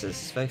it misses,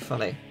 it's very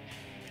funny.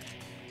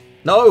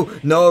 No!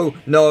 No!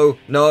 No!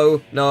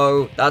 No!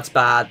 No! That's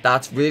bad.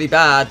 That's really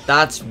bad.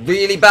 That's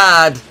really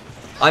bad!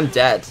 I'm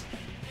dead.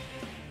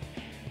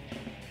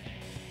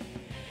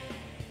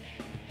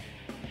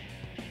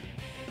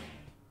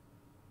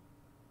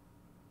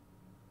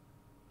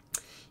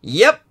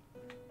 Yep!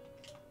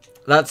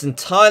 That's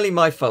entirely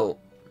my fault.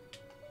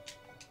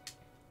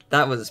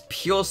 That was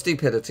pure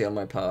stupidity on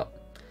my part.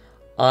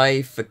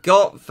 I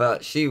forgot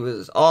that she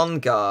was on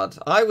guard.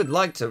 I would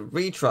like to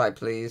retry,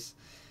 please.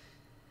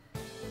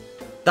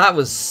 That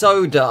was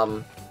so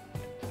dumb.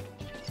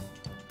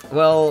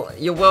 Well,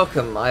 you're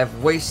welcome. I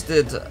have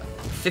wasted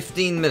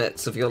 15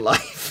 minutes of your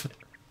life.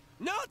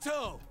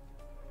 Naoto!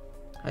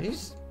 How do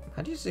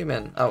you zoom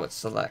in? Oh, it's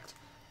select.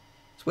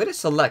 It's weird it's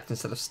select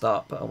instead of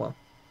start, but oh well.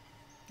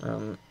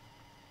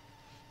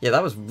 Yeah,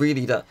 that was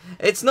really dumb.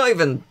 It's not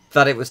even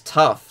that it was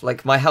tough.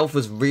 Like, my health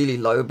was really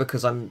low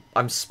because I'm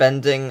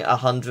spending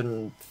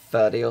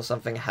 130 or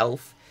something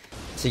health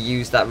to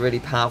use that really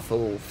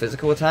powerful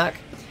physical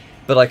attack.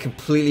 But I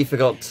completely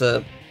forgot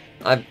to...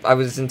 I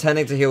was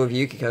intending to heal with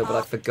Yukiko, but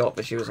I forgot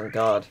that she was on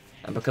guard.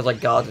 And because I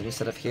guarded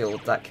instead of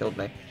healed, that killed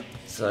me.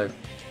 So,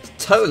 it's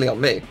totally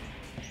on me.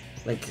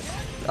 Like,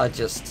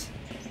 it's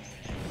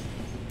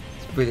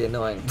really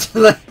annoying.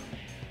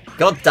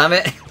 God damn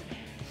it!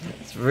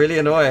 It's really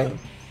annoying.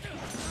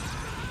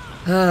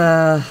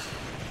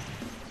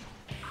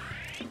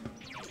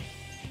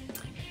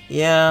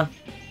 Yeah.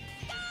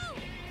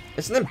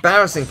 It's an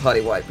embarrassing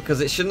party wipe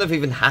because it shouldn't have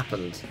even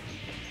happened.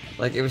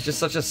 Like, it was just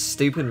such a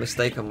stupid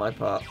mistake on my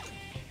part.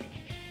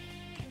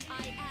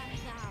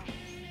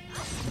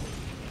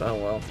 But oh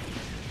well.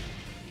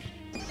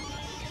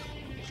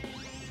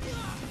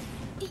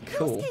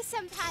 cool.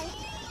 Yusuke-senpai.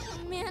 Oh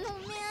man, oh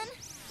man.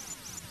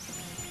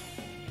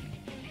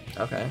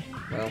 Okay,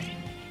 well.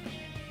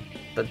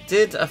 That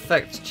did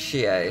affect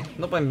Chie.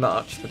 Not by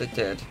much, but it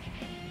did.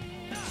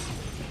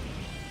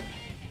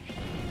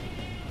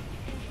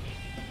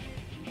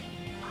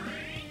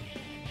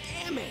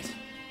 Damn it!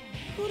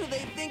 Who do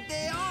they think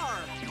they are?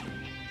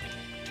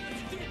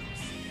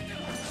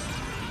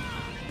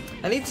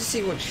 I need to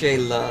see what Chie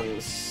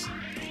learns.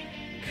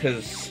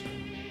 Because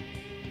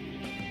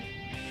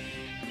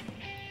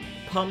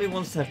part of me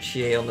wants to have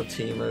Chie on the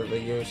team over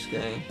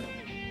Yosuke.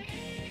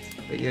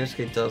 But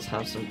Yosuke does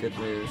have some good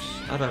moves.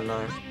 I don't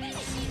know.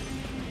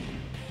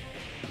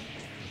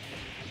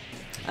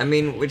 I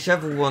mean,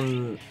 whichever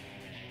one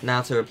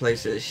Naoto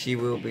replaces, she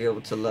will be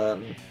able to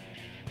learn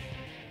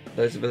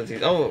those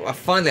abilities. Oh,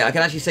 finally, I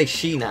can actually say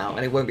she now,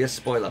 and it won't be a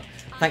spoiler.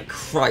 Thank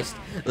Christ.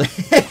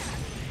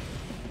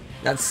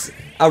 That's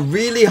a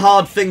really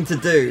hard thing to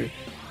do.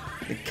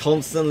 To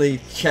constantly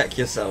check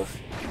yourself.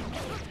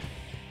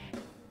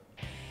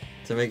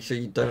 To make sure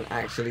you don't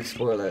actually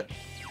spoil it.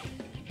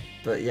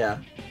 But yeah,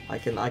 I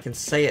can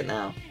say it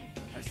now.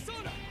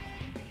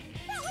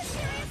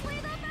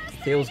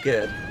 Feels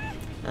good.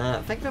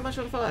 Thank you very much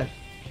for the follow.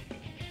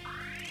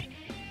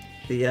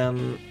 The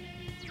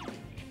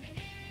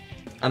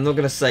I'm not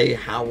gonna say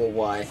how or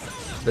why,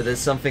 but there's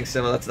something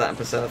similar to that in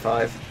Persona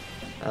 5.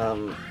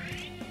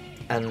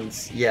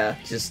 And yeah,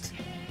 just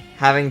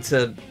having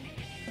to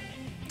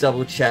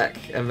double check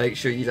and make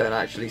sure you don't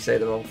actually say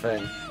the wrong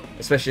thing,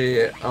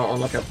 especially on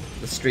like a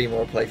stream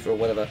or a playthrough or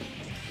whatever.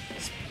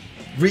 It's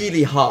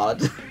really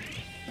hard,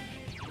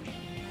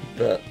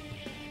 but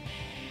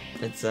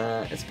it's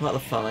part of the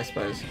fun, I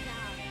suppose.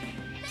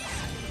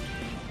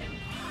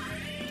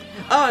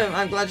 Oh,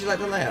 I'm glad you like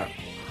the layout.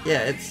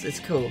 Yeah, it's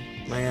cool.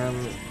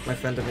 My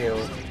friend Emil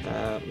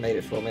made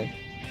it for me.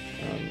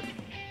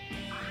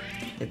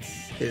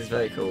 It's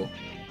very cool.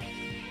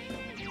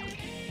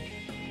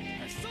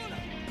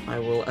 I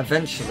will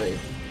eventually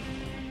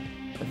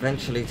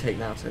take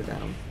Naoto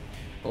down,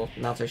 or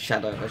Naoto's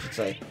shadow, I should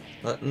say.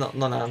 Not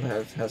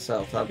Naoto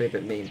herself. That'd be a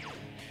bit mean.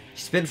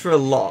 She's been through a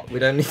lot. We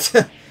don't need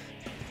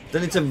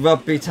to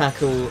rugby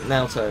tackle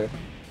Naoto.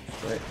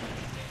 So,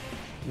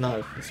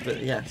 no,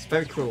 it's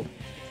very cruel.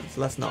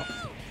 So let's not.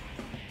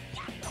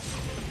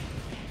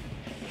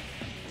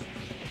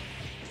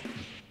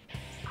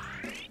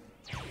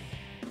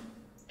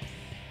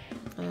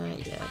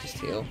 Yeah, just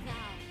heal.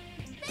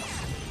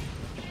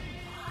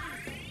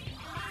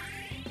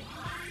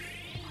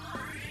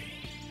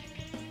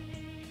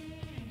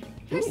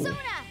 Persona.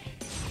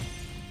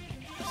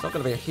 It's not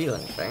going to be a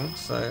healing thing,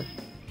 so...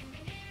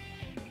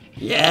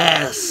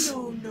 Yes!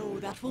 No,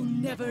 that will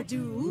never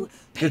do.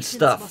 Good Patience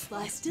stuff. must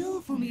lie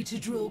still for me to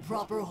drill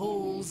proper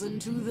holes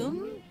into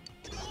them.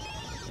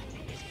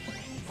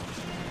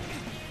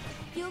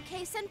 You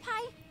okay,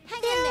 senpai?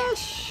 Hang in there.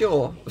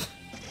 Sure.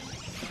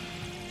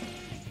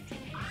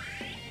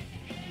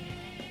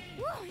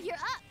 Woo, you're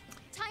up.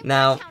 Time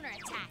Now, for a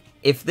counterattack.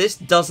 if this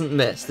doesn't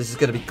miss, this is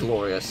going to be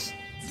glorious.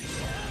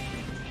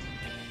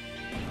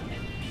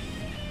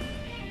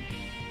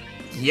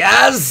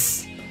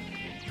 Yes!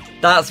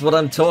 That's what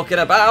I'm talking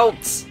about!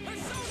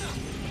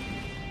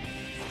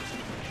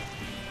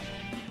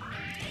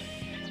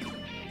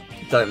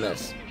 Don't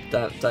miss.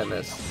 Don't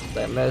miss.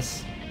 Don't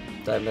miss.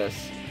 Don't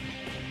miss.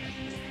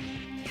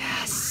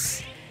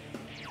 Yes!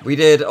 We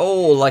did,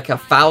 like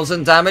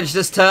 1,000 damage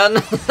this turn.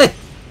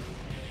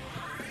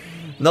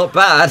 Not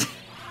bad.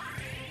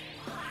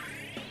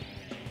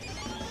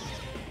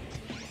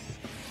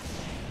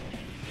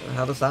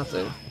 How does that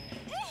do?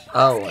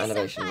 Oh,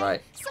 animation,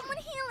 right. Someone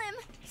heal him.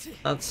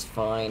 That's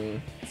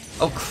fine.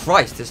 Oh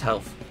Christ, his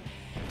health.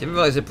 Didn't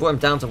realize it brought him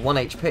down to 1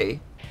 HP.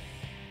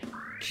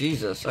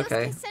 Jesus,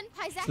 okay.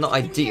 Yusuke-senpai's It's not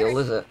active in ideal, here.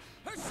 is it?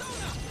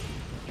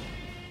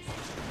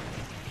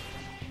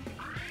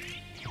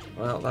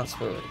 Well, that's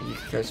what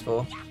Yuki goes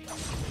for.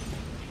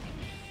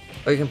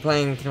 Oh, you can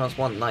play in Kingdom Hearts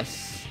 1,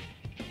 nice.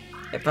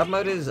 Yeah, Proud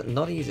Mode is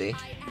not easy.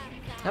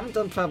 Haven't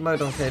done Proud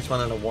Mode on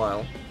KH1 in a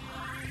while.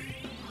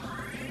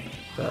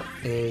 But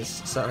it is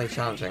certainly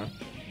challenging.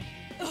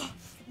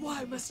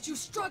 Why must you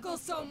struggle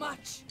so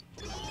much?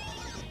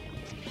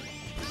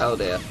 Oh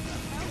dear.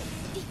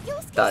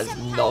 That is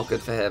not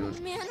good for him.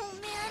 Oh man, oh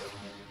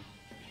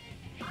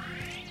man.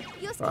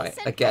 Right,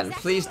 Yusuke-senpai's again,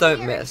 active please in don't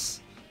here. miss.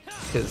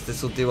 Because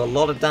this will do a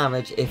lot of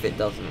damage if it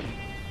doesn't.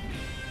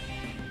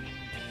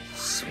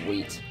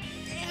 Sweet.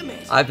 Damn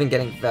it! I've been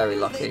getting very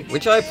lucky,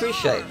 which I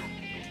appreciate.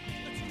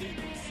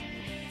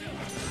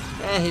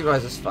 He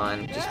rises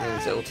fine, just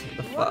means it'll take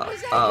the fuck.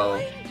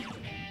 Oh.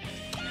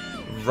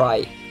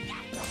 Right.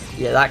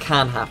 Yeah, that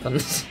can happen.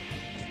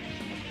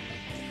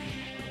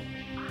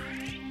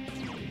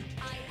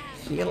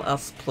 Heal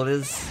us,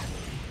 please.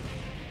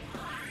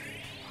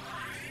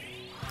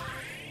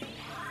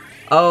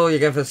 Oh, you're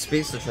going for the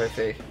Speedster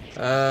trophy.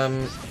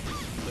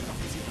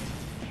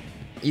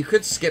 You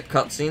could skip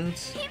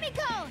cutscenes. Here we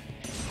go.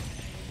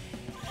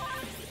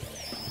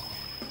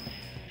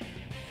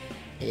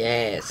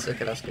 Yes,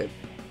 okay, that's good.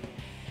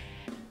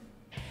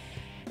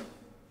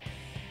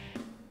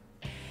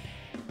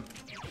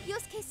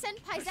 Yosuke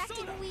Senpai's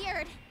acting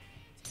weird.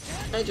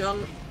 Hey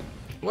John,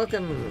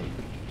 welcome.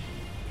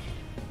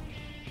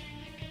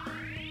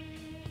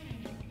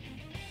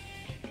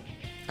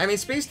 I mean,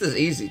 Speedster's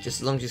easy,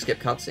 just as long as you skip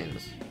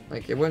cutscenes.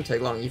 Like, it won't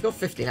take long. You've got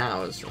 15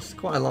 hours. It's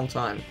quite a long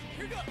time.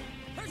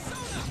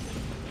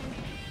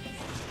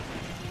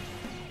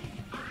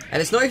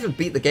 And it's not even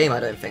beat the game, I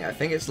don't think. I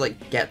think it's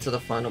like get to the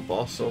final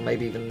boss, or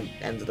maybe even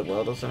end of the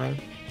world or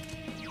something.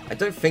 I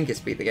don't think it's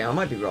beat the game. I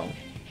might be wrong.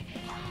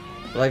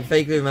 But I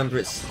vaguely remember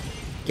it's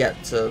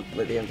get to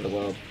like the end of the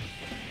world.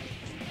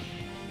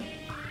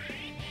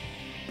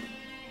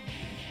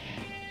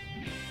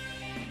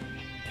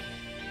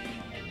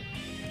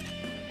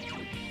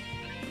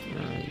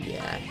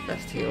 Yeah,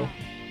 best heal.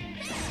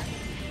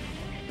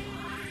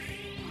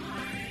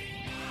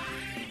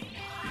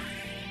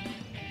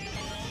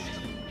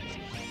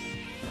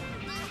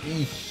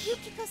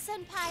 Yukiko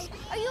Senpai,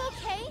 are you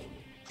okay?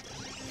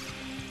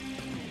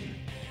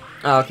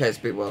 Oh, okay, it's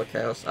beat World of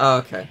Chaos. Oh,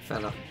 okay, fair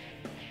enough.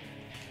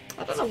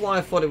 I don't know why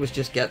I thought it was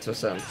just get to a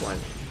certain point.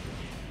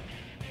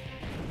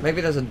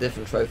 Maybe there's a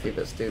different trophy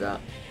that's do that.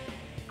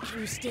 Can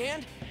you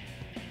stand?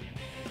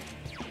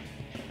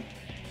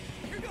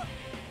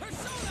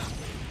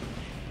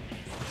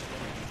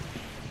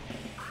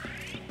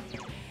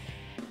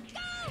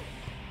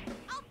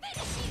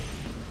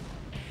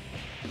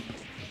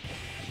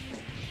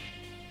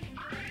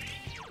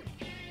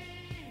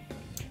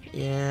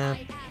 Yeah,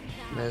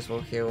 may as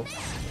well heal.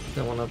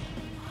 Don't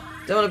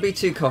wanna be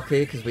too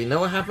cocky because we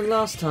know what happened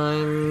last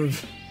time.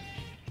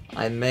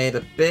 I made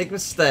a big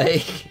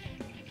mistake.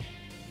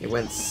 It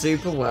went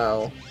super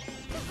well.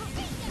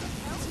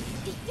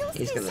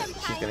 She's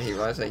gonna heat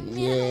rise her.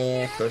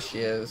 Yeah, of course she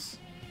is.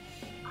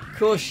 Of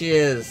course she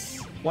is.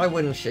 Why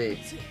wouldn't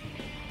she?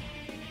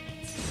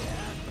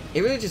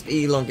 It really just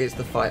elongates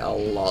the fight a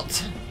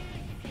lot.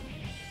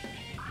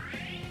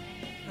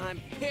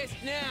 I'm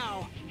pissed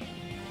now.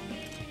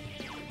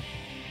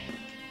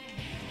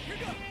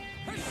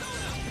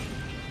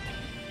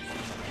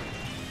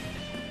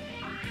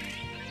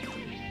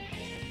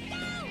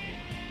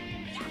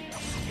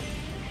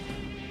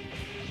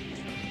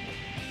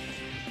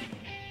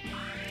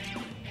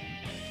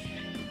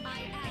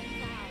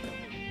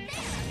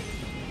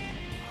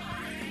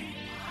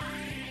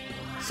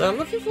 So I'm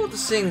looking forward to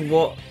seeing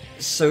what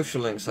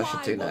social links I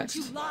should do Why next.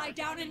 won't you lie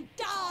down and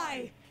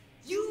die?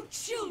 You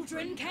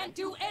children can't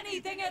do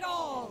anything at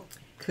all.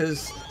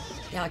 Because,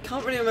 yeah, I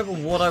can't really remember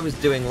what I was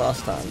doing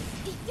last time.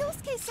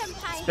 Yosuke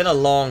Senpai. It's been a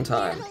long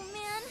time. Little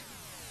man.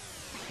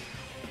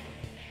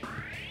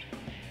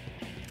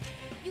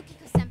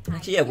 Yukiko Senpai.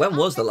 Actually, yeah, when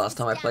was the last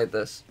time I played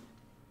this?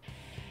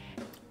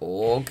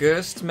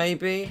 August,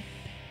 maybe?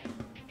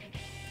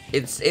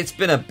 It's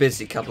been a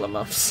busy couple of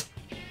months.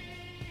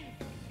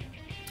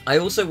 I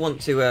also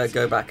want to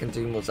go back and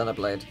do more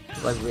Xenoblade,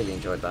 because I really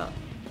enjoyed that.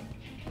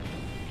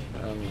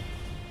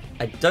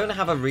 I don't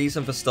have a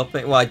reason for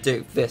stopping. Well, I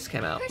do. This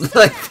came out.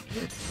 Like,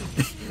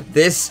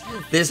 this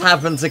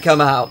happened to come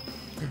out,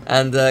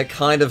 and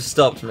kind of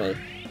stopped me.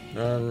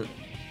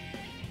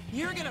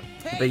 You're gonna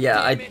pay, But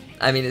yeah, damn it.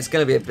 I mean, it's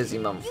going to be a busy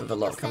month with a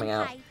lot coming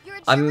out.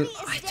 I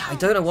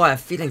don't know why I'm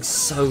feeling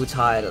so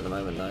tired at the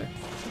moment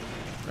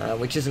though,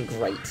 which isn't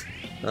great.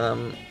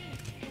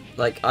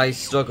 Like, I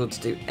struggled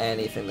to do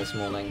anything this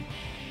morning,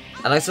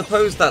 and I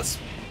suppose that's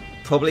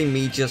probably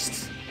me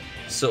just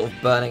sort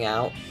of burning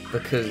out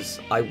because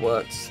I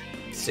worked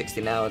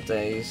 16-hour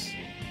days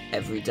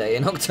every day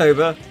in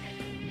October,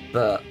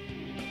 but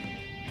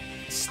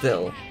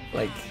still,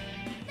 like,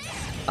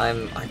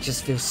 I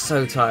just feel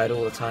so tired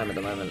all the time at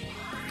the moment,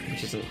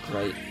 which isn't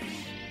great,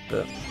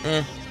 but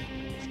eh.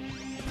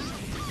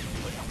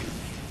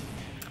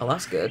 Oh,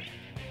 that's good.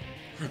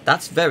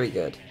 That's very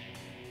good.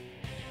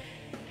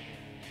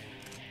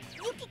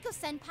 Yukiko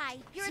Senpai,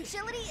 your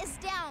agility is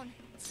down.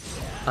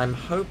 I'm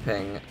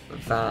hoping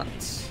that...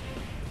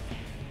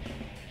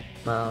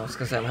 Well, I was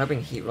gonna say, I'm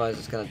hoping Heat Rise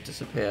is gonna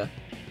disappear.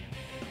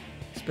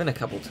 It's been a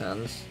couple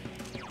turns.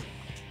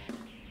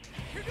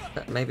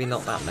 But maybe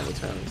not that many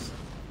turns.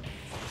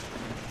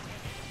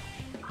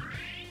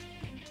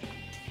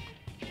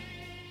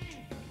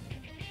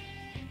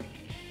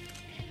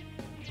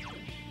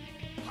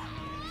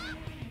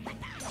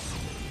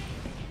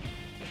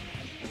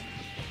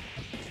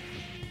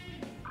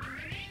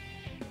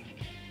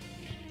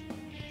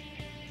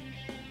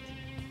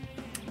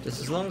 Just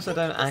as long as I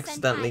don't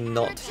accidentally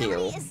not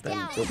heal,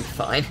 then we'll be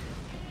fine.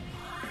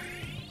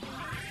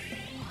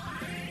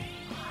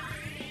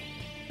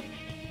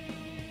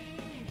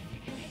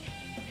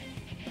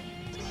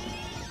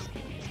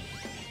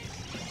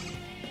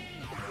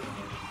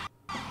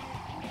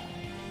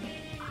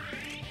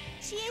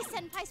 Chie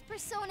Senpai's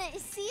persona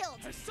is sealed.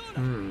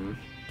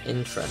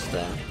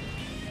 Interesting.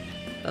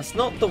 That's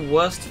not the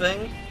worst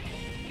thing.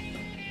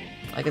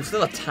 I can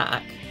still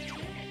attack.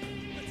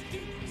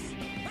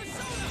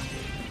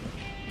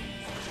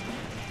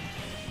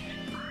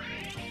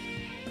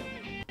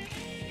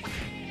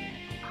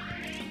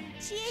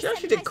 She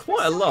actually did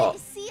quite a lot.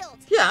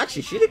 Yeah,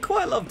 actually, she did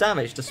quite a lot of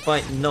damage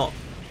despite not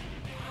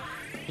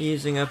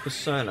using her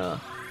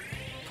persona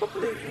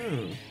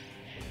probably...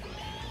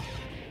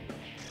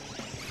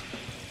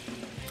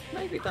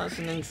 Maybe that's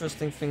an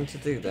interesting thing to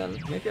do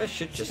then. Maybe I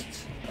should just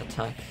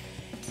attack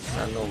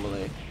her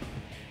normally.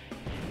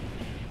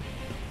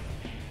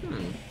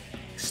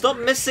 Stop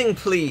missing,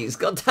 please!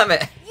 God damn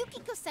it!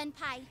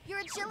 Yukiko-senpai, your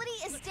agility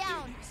is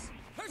down.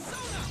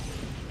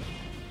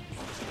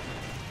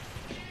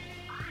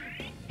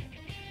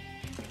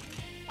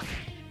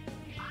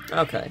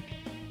 Okay.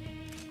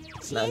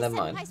 No, never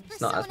mind. It's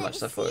not as much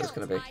as I thought it was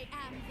going to be.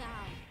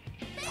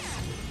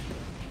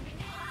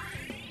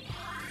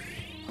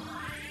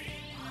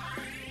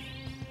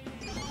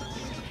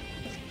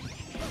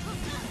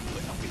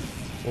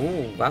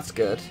 Ooh, that's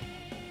good.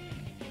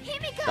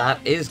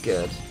 That is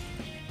good.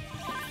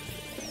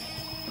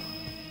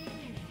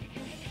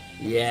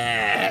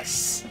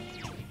 Yes!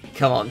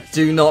 Come on,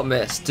 do not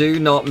miss. Do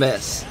not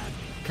miss.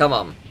 Come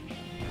on.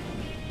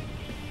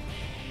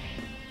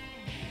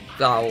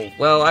 Oh,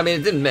 well, I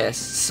mean, it didn't miss,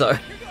 so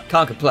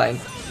can't complain.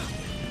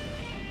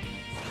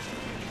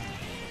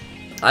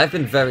 I've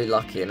been very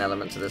lucky in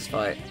elements of this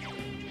fight.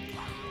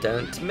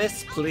 Don't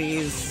miss,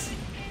 please.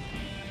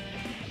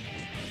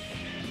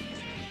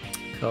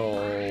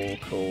 Cool,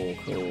 cool,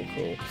 cool,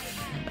 cool.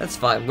 That's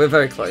fine. We're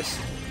very close.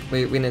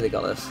 We nearly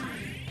got this.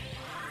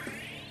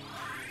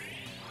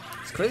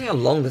 It's crazy how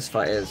long this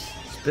fight is.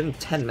 It's been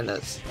 10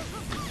 minutes.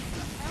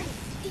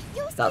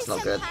 That's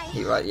not good.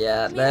 You're right.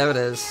 Yeah, there it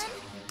is.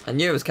 I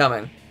knew it was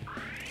coming.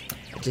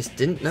 I just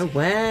didn't know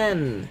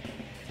when.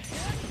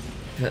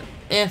 But,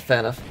 yeah, fair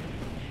enough.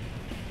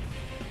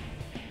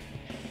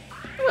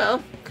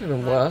 Well, could have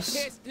been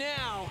worse.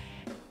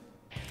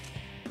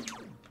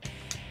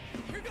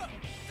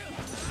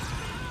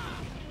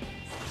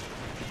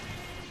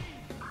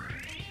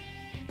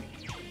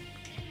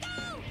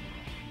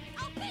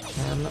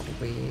 Can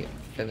we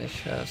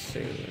finish her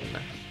soon?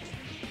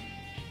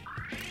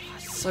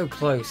 So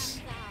close.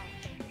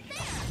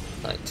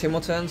 Like 2 more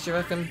turns, do you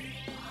reckon?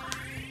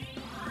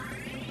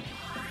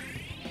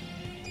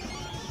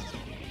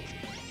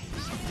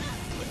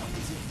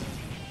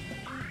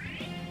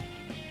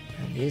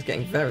 And he's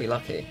getting very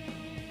lucky,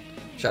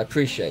 which I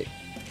appreciate.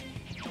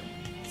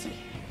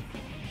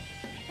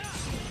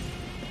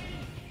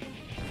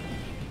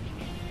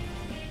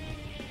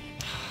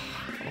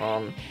 Come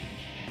on.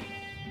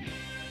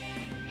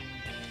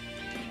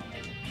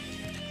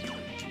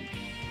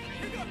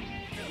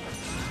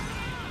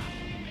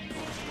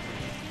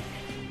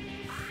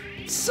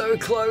 So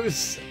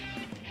close!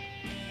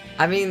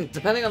 I mean,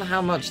 depending on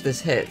how much this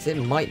hits, it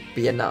might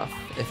be enough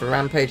if a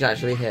rampage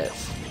actually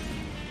hits.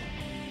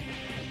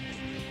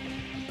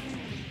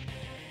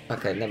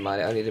 Okay, never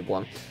mind, I only did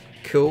 1.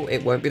 Cool,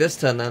 it won't be this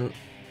turn then.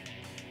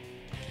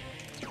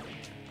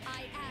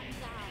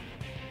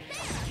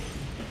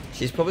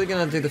 She's probably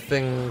gonna do the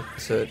thing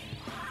to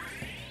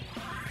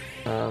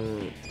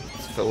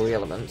for all the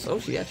elements. Oh,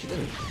 she actually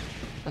didn't.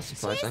 That's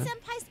surprising.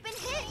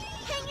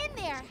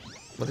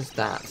 What is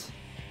that?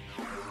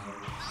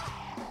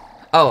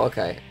 Oh,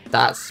 okay.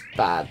 That's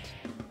bad.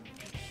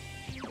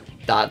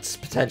 That's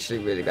potentially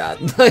really bad.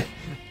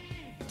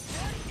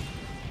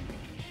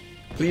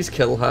 Please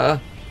kill her.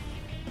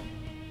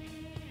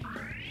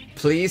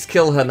 Please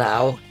kill her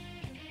now.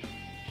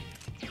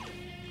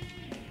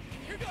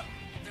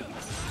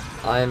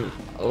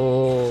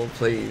 Oh,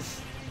 please.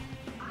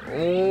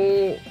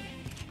 Oh.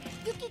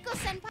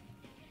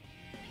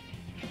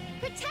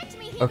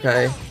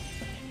 Okay.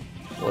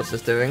 What's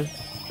this doing?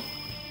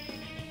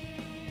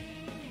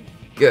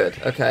 Good.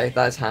 Okay,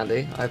 that's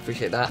handy. I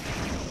appreciate that.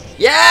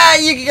 Yeah,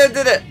 Yukiko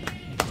did it!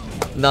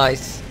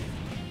 Nice.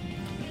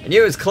 I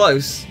knew it was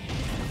close.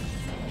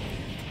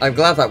 I'm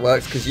glad that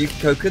worked, because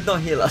Yukiko could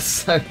not heal us,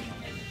 so...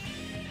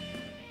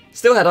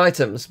 Still had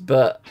items,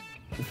 but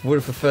would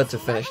have preferred to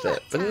have finished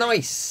it. But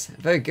nice!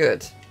 Very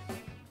good.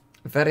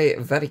 Very,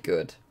 very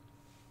good.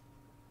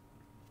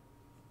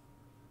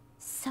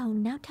 So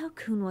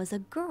Naoto-kun was a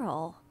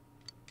girl.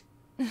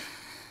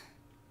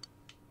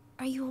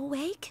 Are you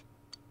awake?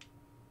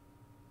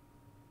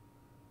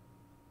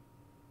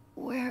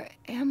 Where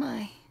am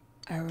I?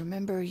 I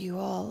remember you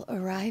all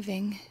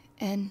arriving,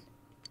 and...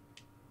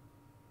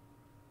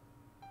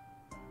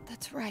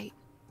 That's right.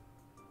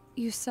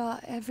 You saw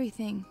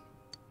everything.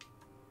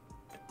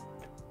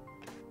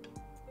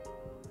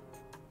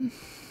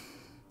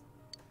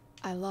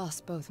 I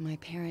lost both my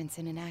parents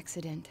in an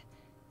accident.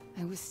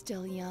 I was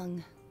still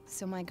young,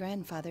 so my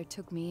grandfather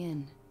took me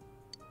in.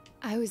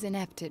 I was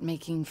inept at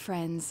making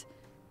friends,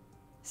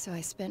 so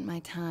I spent my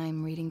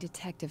time reading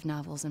detective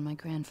novels in my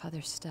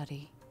grandfather's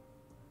study.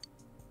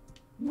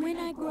 When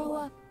I grow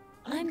up,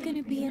 I'm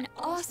gonna be an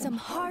awesome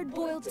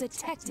hard-boiled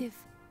detective.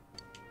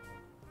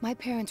 My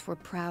parents were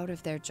proud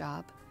of their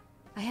job.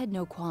 I had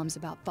no qualms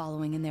about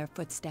following in their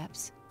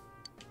footsteps.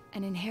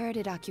 An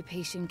inherited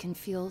occupation can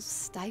feel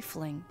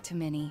stifling to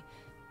many,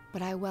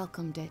 but I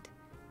welcomed it.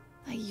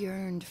 I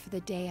yearned for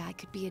the day I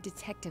could be a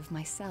detective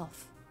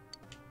myself.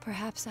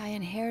 Perhaps I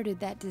inherited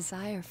that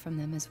desire from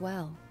them as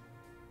well.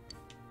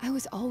 I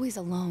was always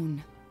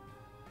alone.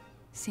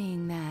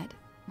 Seeing that,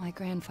 my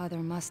grandfather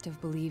must have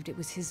believed it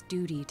was his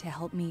duty to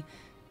help me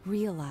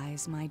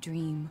realize my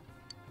dream.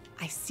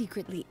 I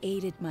secretly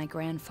aided my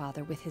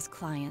grandfather with his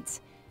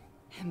clients,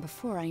 and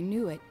before I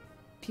knew it,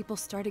 people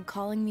started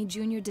calling me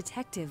Junior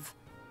Detective.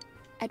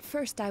 At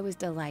first I was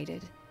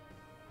delighted,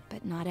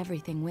 but not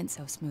everything went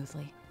so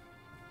smoothly.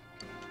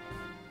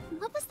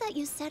 What was that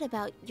you said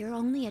about you're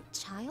only a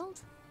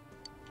child?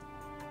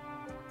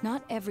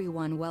 Not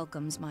everyone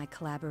welcomes my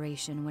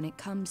collaboration when it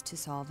comes to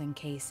solving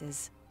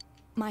cases.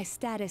 My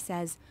status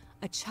as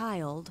a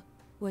child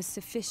was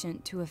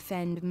sufficient to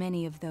offend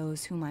many of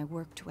those whom I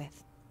worked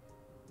with.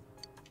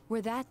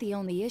 Were that the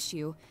only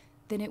issue,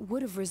 then it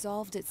would have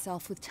resolved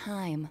itself with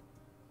time.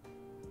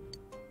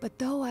 But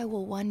though I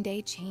will one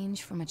day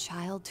change from a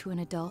child to an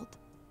adult,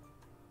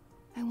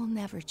 I will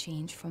never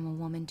change from a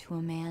woman to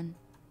a man.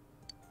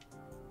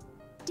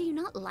 Do you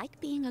not like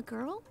being a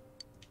girl?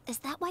 Is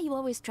that why you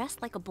always dress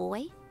like a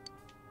boy?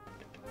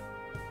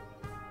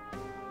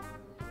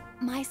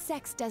 My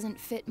sex doesn't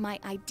fit my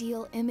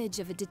ideal image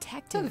of a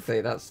detective.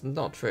 Technically, that's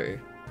not true.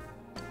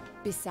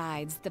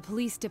 Besides, the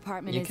police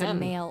department You is a can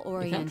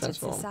male-oriented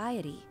transform.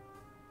 society.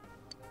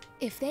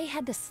 If they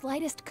had the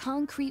slightest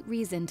concrete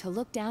reason to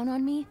look down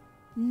on me,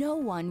 no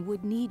one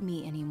would need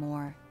me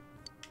anymore.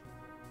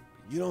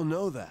 You don't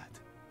know that.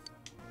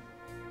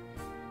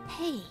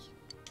 Hey,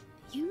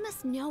 you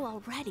must know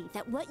already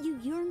that what you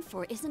yearn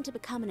for isn't to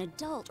become an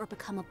adult or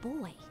become a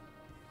boy.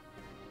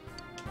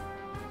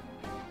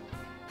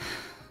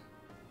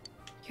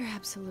 You're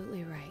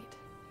absolutely right.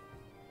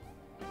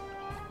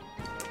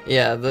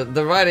 Yeah,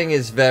 the writing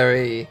is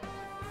very,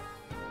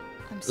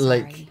 I'm sorry.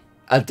 like,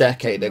 a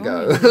decade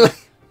ago. Ignoring you,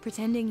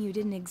 pretending you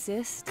didn't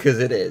exist. Because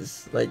it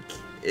is. Like,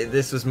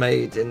 this was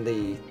made in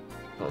the...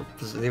 Well,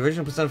 the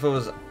original Persona 4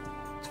 was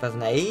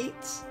 2008?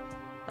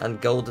 And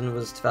Golden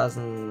was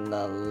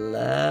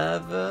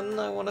 2011,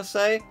 I want to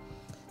say.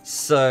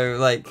 So,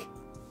 like...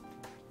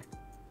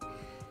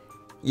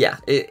 Yeah,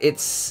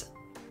 it's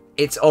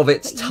of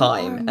its But you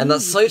time. are And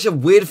that's me. such a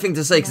weird thing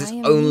to say, because And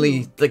it's I am only,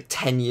 you. like,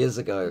 10 years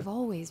ago. You've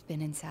always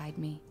been inside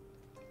me.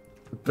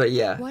 But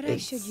yeah, What I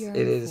should yearn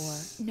it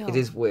is, for. No. it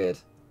is weird.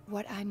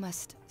 What I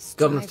must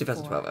Golden was strive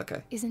 2012, for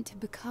okay. isn't to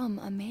become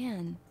a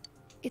man.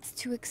 It's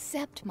to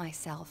accept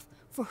myself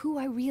for who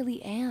I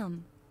really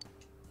am.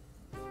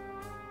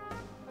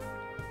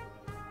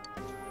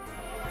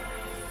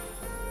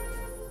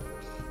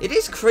 It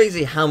is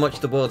crazy how much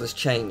the world has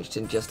changed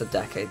in just a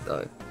decade,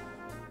 though.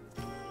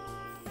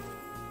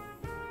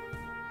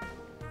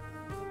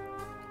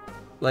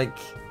 Like,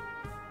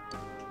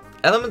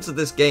 elements of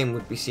this game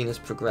would be seen as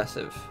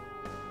progressive.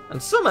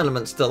 And some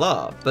elements still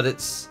are, but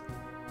it's,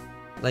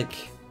 like,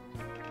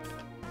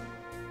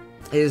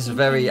 it is a In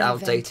very any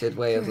outdated event,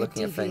 way of you're a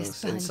looking at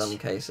devious things in some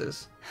bunch.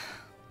 cases.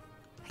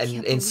 I And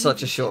can't in such believe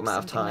a you short kept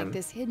amount of something time. like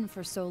this hidden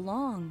for so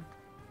long.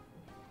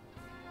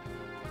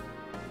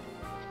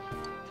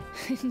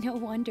 No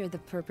wonder the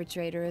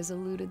perpetrator has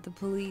eluded the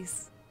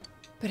police.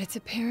 But it's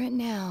apparent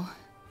now.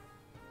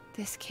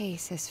 This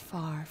case is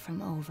far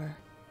from over.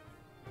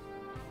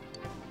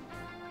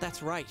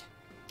 That's right.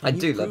 I And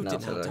do you love proved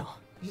it, Naoto, though. Naoto.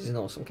 He's an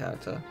awesome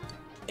character.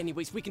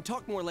 Anyways, we can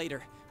talk more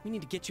later. We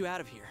need to get you out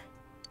of here.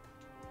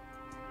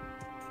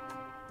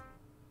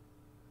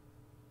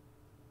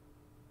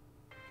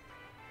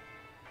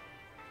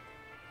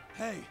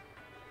 Hey!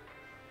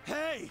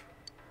 Hey!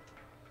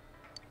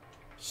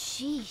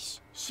 Sheesh,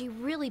 she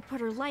really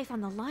put her life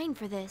on the line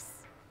for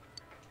this.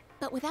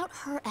 But without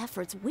her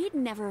efforts, we'd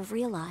never have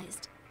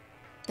realized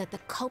that the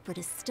culprit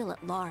is still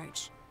at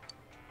large.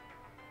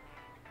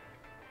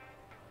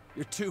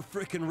 You're too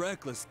frickin'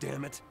 reckless,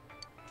 damn it.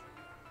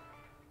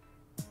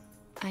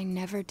 I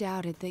never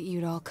doubted that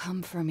you'd all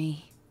come for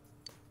me.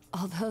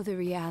 Although the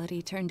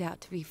reality turned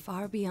out to be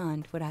far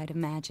beyond what I'd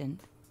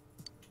imagined.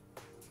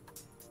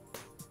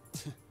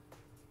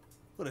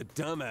 What a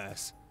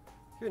dumbass.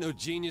 You're no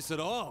genius at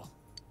all.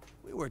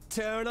 We were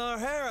tearing our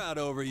hair out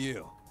over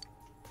you.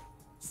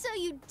 So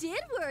you did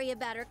worry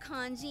about her,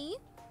 Kanji?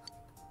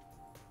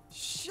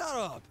 Shut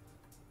up.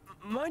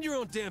 Mind your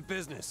own damn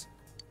business.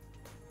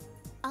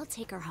 I'll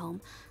take her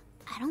home.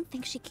 I don't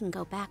think she can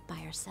go back by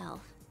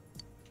herself.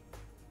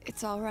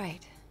 It's all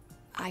right.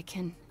 I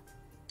can...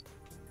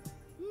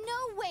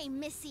 No way,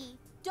 Missy!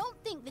 Don't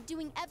think that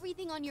doing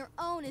everything on your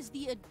own is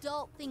the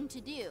adult thing to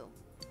do.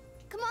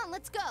 Come on,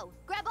 let's go.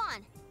 Grab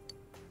on.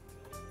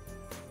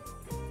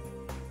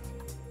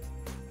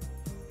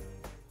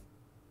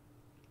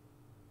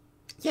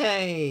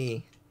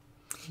 Yay!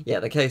 Yeah,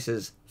 the case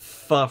is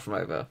far from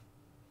over.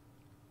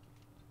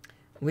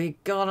 We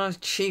got an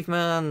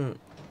achievement!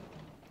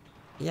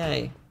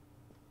 Yay.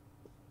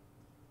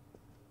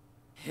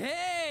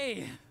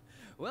 Hey!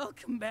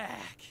 Welcome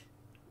back.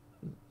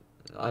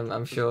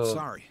 I'm sure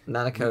Sorry, we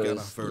Nanako got is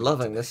off early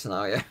loving today. this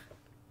scenario.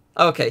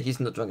 Oh, okay, he's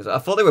not drunk as well. I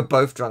thought they were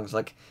both drunk.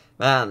 Like,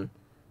 man,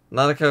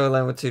 Nanako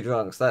alone with two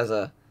drunks. That's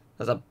a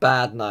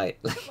bad night.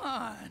 Come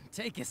on,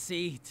 take a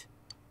seat.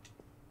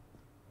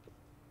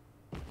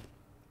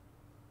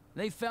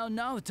 They found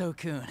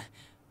Naoto-kun.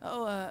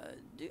 Oh,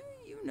 do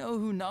you know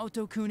who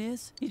Naoto-kun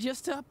is? He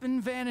just up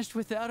and vanished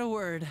without a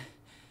word.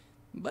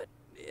 But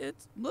it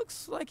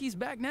looks like he's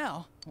back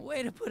now.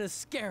 Way to put a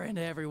scare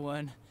into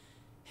everyone.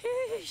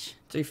 Heesh.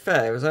 To be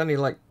fair, it was only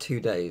like 2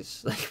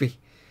 days. Like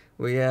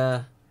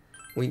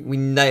we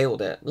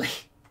nailed it.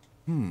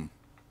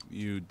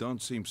 You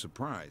don't seem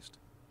surprised.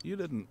 You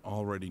didn't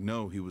already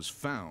know he was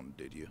found,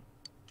 did you?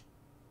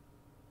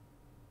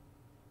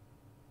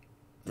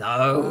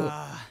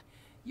 No.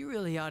 You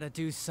really ought to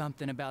do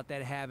something about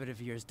that habit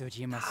of yours,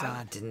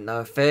 Dojima-san. Didn't know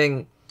a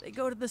thing. They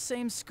go to the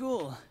same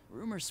school.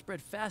 Rumors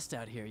spread fast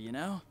out here, you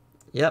know?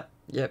 Yep.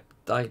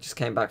 I just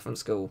came back from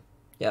school.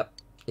 Yep.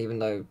 Even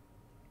though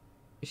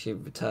she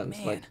returned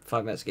like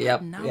 5 minutes ago.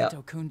 Yep.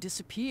 Naoto-kun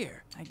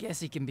disappear. I guess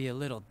he can be a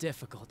little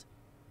difficult.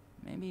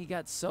 Maybe he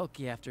got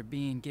sulky after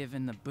being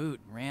given the boot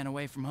and ran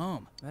away from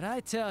home. But I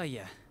tell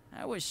ya,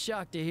 I was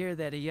shocked to hear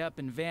that he up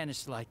and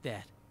vanished like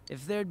that.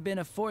 If there'd been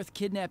a 4th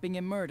kidnapping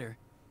and murder,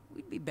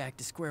 we'd be back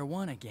to square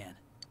one again.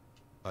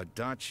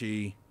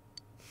 Adachi.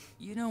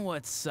 You know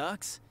what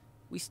sucks?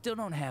 We still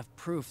don't have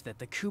proof that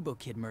the Kubo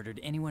kid murdered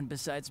anyone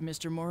besides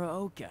Mr.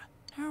 Muraoka.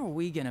 How are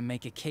we gonna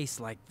make a case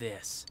like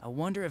this? I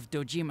wonder if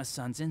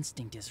Dojima-san's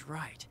instinct is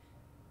right.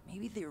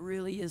 Maybe there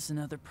really is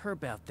another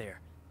perp out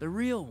there. The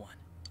real one.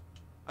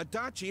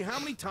 Adachi, how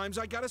many times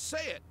I gotta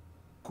say it?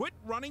 Quit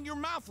running your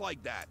mouth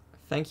like that.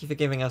 Thank you for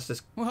giving us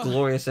this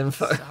glorious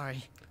info.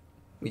 Sorry.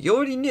 We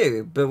already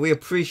knew, but we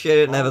appreciate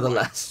it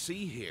nevertheless. Right,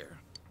 see here.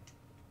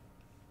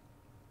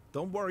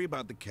 Don't worry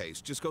about the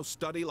case. Just go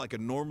study like a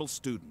normal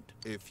student.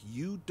 If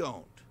you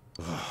don't...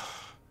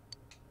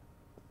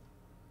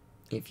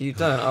 If you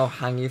don't, I'll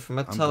hang you from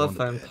a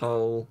telephone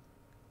pole.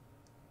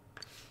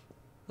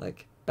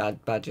 Like,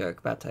 bad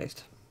joke, bad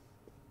taste.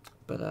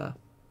 But,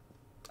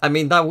 I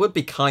mean, that would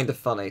be kind of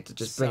funny to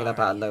just bring it up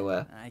out of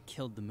nowhere. I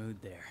killed the mood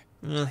there.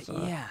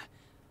 Yeah,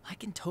 I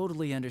can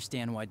totally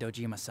understand why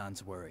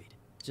Dojima-san's worried.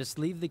 Just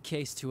leave the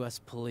case to us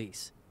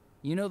police.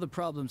 You know the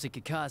problems it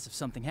could cause if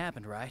something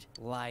happened, right?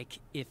 Like,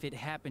 if it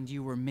happened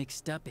you were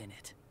mixed up in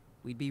it.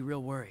 We'd be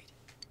real worried.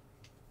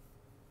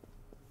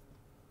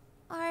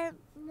 Are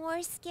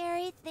more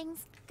scary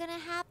things gonna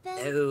happen?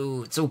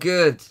 Oh, it's all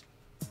good.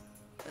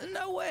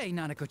 No way,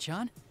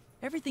 Nanako-chan.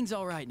 Everything's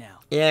all right now.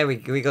 Yeah, we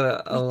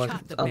got it all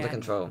caught the under bad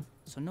control. one,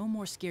 so no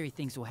more scary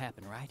things will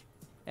happen, right?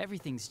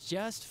 Everything's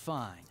just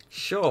fine.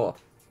 Sure.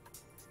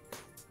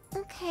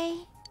 Okay.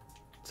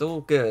 It's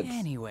all good.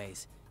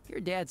 Anyways, your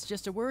dad's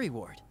just a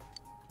worrywart.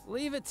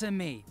 Leave it to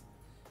me.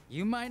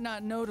 You might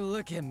not know to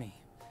look at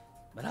me,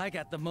 but I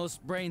got the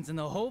most brains in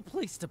the whole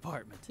police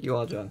department. You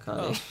are drunk,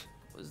 aren't you?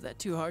 Was that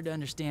too hard to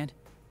understand?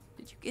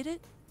 Did you get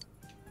it?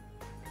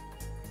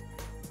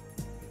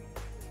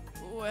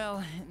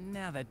 Well,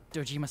 now that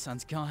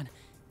Dojima-san's gone,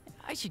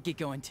 I should get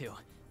going too.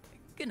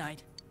 Good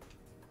night.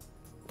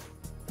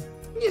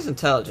 He is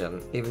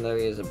intelligent, even though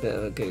he is a bit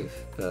of a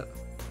goof, but...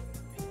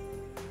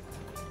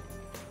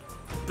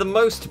 The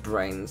most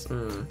brains,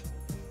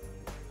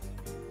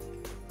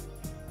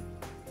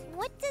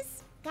 What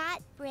does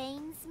got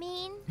brains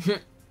mean?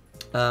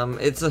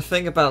 It's a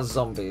thing about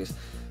zombies.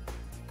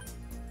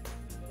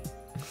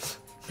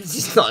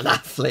 He's not an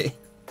athlete.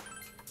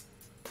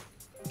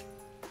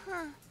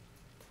 Huh.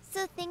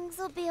 So things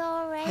will be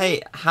alright?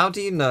 Hey, how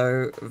do you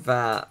know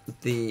that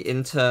the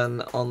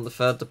intern on the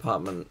 3rd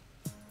department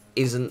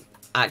isn't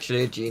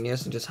actually a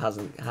genius and just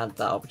hasn't had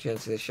that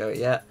opportunity to show it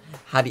yet?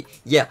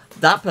 Yeah,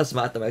 that person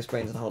might have the most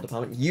brains in the whole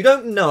department. You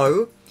don't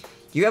know.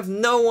 You have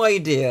no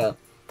idea.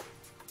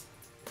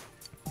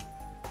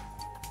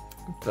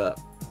 But,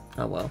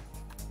 oh well.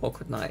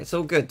 Awkward night. It's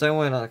all good. Don't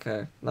worry,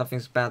 Narco.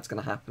 Nothing bad's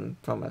gonna happen.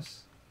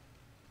 Promise.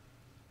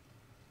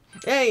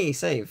 Yay!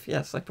 Save.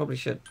 Yes, I probably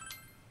should.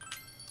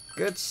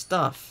 Good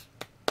stuff.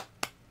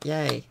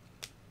 Yay.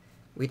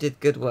 We did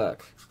good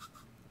work.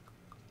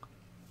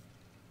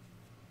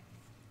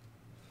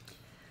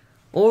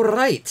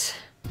 Alright.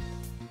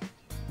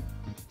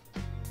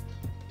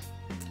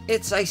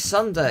 It's a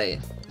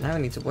Sunday. Now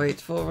we need to wait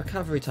for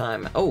recovery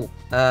time. Oh,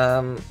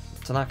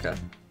 Tanaka.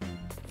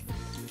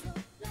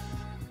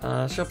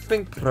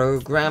 Shopping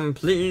program,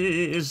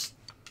 please.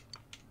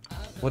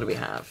 What do we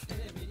have?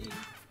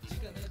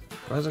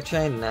 Rosal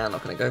chain? Nah,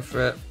 not gonna go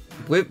for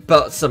it.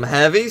 But some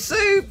heavy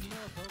soup!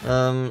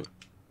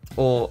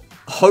 Or,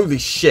 holy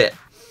shit.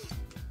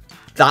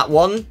 That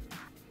one?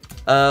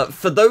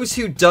 For those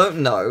who don't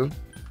know,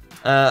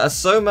 a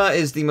Soma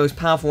is the most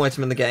powerful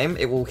item in the game.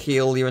 It will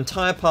heal your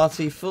entire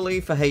party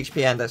fully for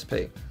HP and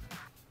SP.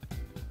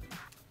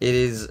 It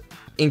is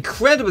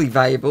incredibly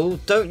valuable.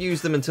 Don't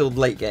use them until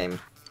late game.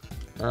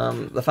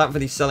 The fact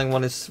that he's selling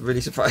one is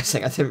really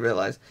surprising. I didn't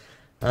realise.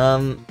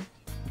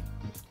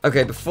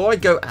 Okay, before I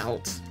go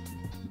out,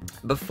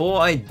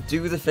 before I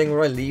do the thing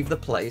where I leave the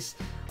place,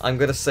 I'm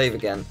going to save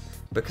again.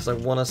 Because I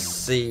want to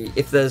see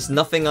if there's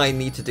nothing I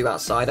need to do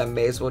outside, I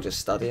may as well just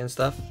study and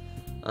stuff.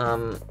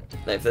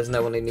 If there's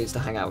no one who needs to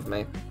hang out with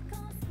me.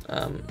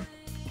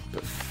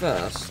 But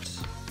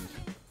first,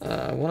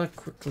 I want to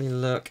quickly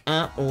look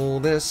at all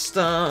this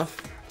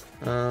stuff.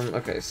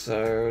 Okay,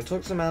 so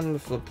talk to the man on the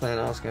floodplain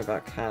asking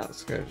about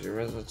cats. Go to your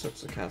residence, talk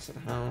to the cats at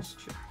the house.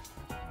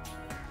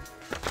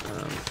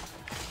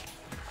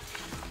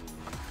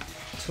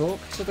 Talk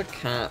to the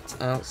cat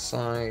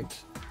outside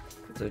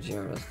the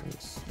Dojo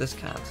residence. This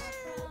cat.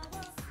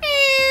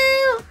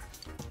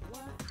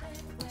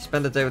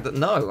 Spend a day with the...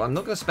 No, I'm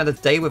not going to spend a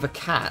day with a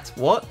cat.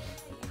 What?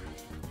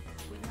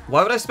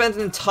 Why would I spend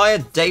an entire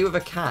day with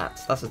a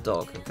cat? That's a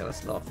dog. Okay,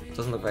 that's not...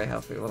 Doesn't look very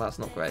healthy. Well, that's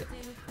not great.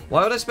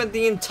 Why would I spend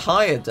the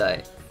entire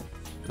day?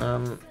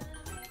 So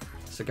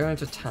going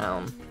to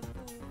town.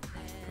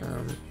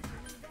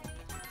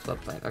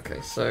 Floodplain.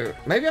 Okay, so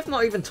maybe I've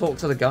not even talked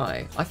to the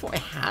guy. I thought I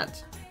had.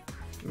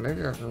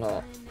 Maybe I've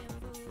not.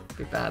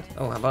 Be bad.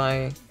 Oh, have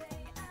I?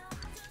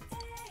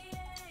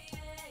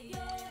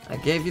 I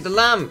gave you the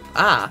lamp.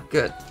 Ah,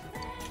 good.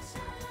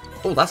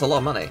 Oh, that's a lot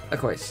of money.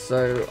 Okay,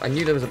 so I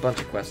knew there was a bunch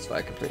of quests that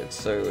I completed.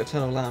 So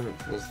Eternal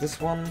Lamp was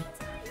this one.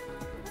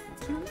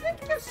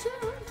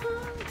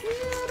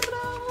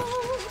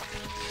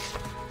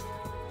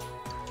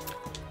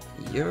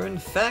 Your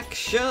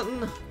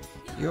infection.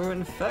 Your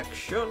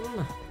infection.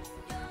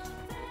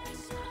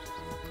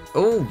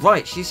 Oh,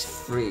 right, she's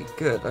free.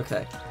 Good,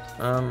 okay.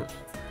 How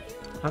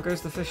goes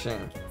the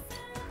fishing?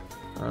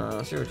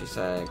 See what you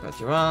say. Glad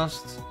you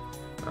asked.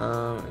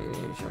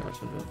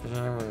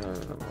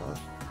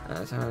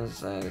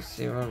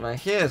 See what I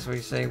hear. So we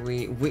say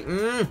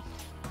there's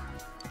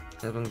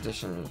one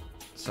condition.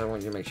 So I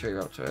want you to make sure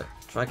you're up to it.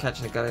 Try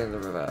catching a gully in the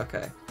river.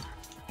 Okay.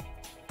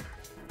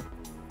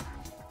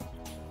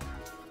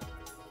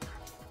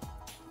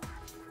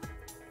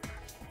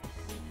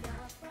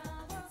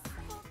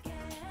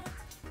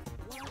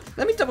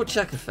 Let me double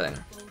check a thing.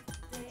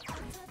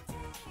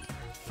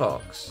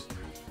 Fox.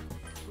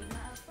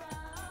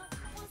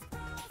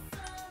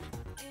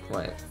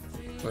 Wait,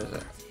 where is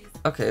it?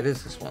 Okay, it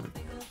is this one.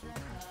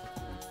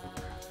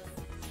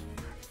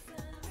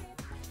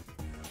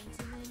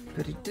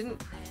 But he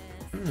didn't...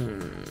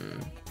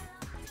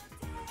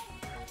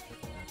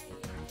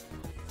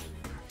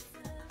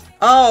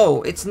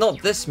 Oh, it's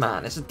not this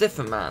man. It's a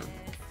different man.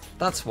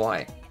 That's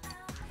why.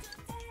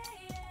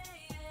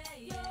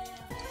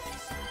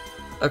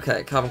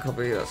 Okay, carbon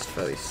copy, that's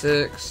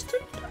 36.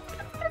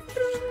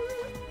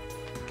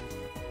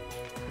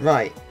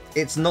 Right,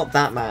 it's not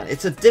that man.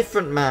 It's a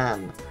different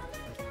man.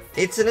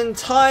 It's an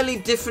entirely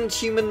different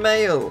human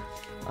male.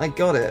 I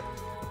got it.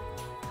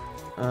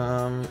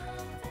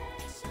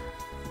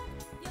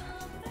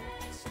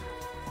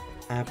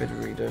 Avid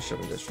reader,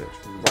 shopping district.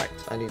 Right,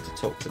 I need to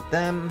talk to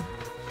them.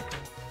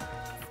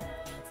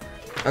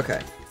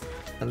 Okay.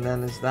 And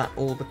then is that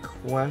all the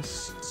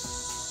quests?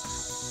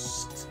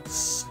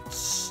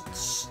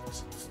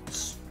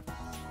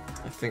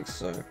 I think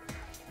so.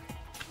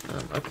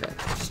 Okay,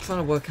 just trying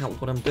to work out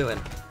what I'm doing.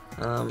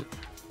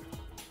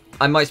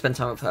 I might spend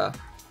time with her,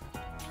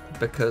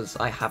 because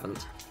I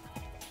haven't.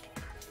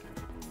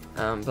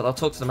 But I'll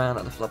talk to the man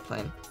at the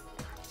floodplain.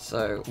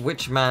 So,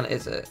 which man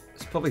is it?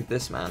 It's probably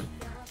this man.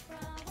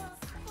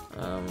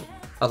 Oh,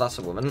 that's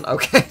a woman.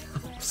 Okay,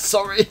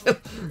 sorry.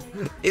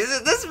 Is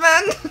it this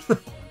man?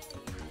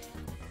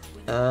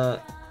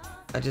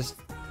 I just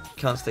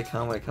can't stay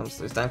calm when it comes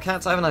to those damn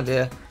cats. I have an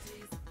idea.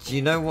 Do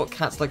you know what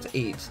cats like to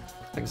eat?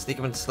 I can sneak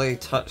them and slowly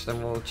touch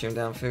them while chewing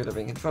down food or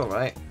being in control,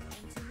 right?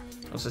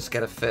 I'm also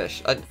scared of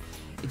fish. God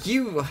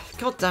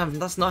damn,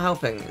 that's not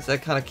helping. Is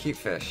that kind of cute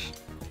fish?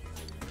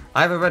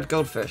 I have a red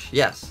goldfish.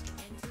 Yes.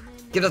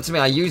 Give that to me.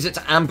 I use it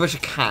to ambush a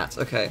cat.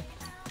 Okay.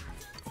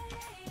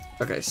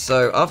 Okay,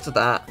 so after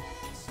that,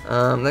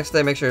 next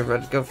day make sure you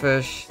have red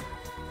goldfish,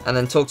 and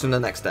then talk to him the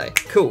next day.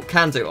 Cool,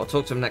 can do. I'll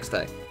talk to him next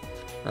day.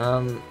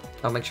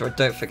 I'll make sure I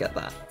don't forget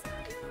that.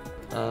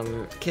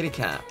 Kitty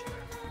cat.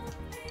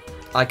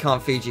 I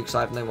can't feed you because I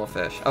have no more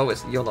fish. Oh,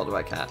 you're not the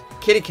right cat.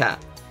 Kitty cat,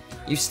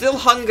 you still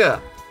hunger.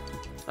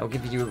 I'll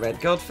give you a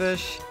red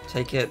goldfish.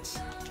 Take it.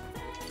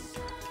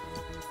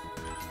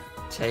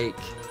 Take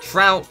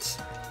trout.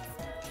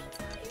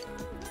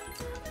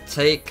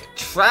 Take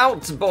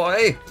trout,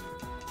 boy.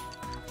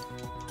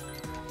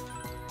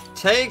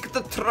 Take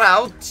the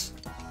trout.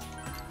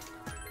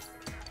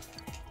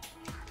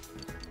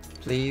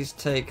 Please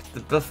take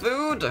the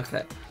food.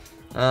 Okay.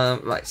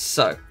 Right,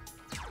 so.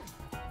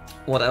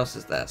 What else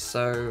is there?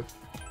 So,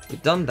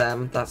 we've done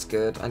them. That's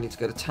good. I need to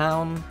go to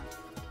town.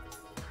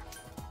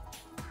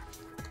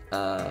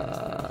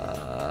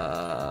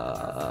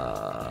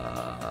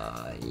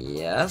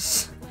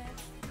 Yes.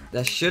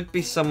 There should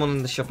be someone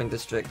in the shopping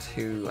district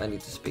who I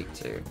need to speak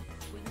to.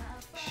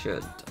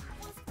 Should.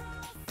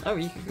 Oh,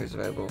 Yukiko's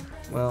available.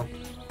 Well,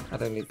 I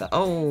don't need that.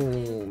 Oh,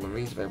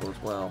 Marie's available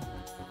as well.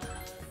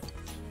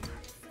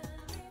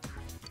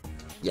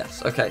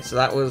 Yes, okay, so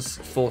that was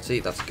 40.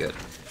 That's good.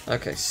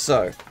 Okay,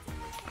 so.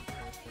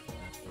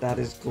 That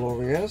is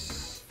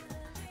glorious.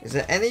 Is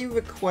there any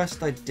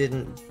request I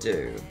didn't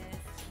do?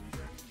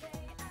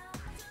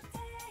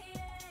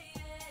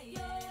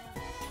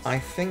 I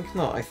think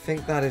not. I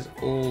think that is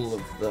all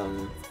of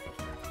them.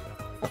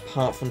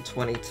 Apart from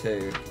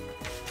 22.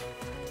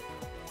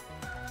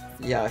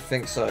 Yeah, I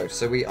think so.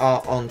 So we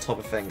are on top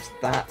of things.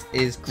 That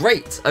is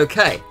great.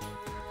 Okay.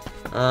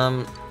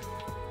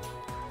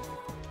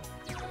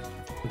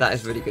 That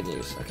is really good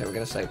news. Okay, we're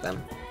going to save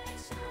them.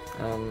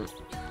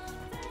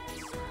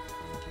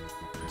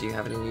 Do you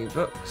have any new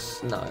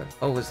books? No.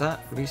 Oh, was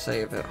that?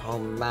 Resave it. Oh,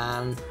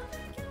 man.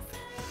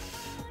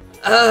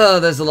 Oh,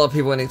 there's a lot of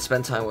people I need to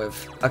spend time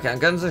with. Okay, I'm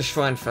going to the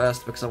shrine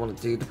first because I want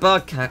to do the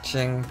bug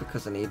catching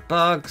because I need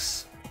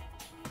bugs.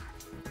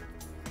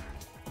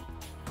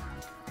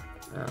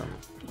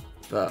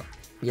 But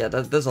yeah,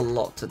 there's a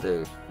lot to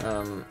do.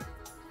 A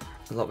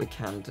lot we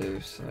can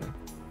do. So,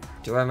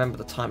 do I remember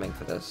the timing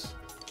for this?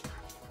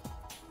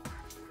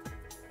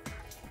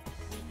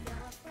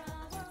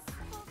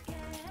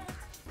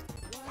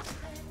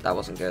 That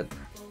wasn't good.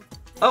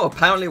 Oh,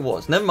 apparently it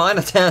was. Never mind,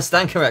 I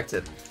stand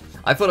corrected.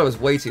 I thought I was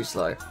way too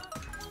slow.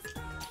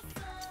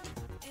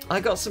 I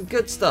got some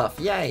good stuff,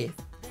 yay!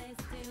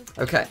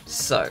 Okay,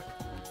 so.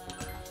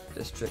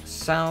 District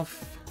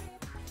South.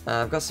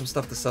 I've got some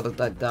stuff to sell to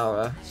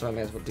Daidara, so I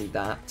may as well do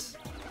that.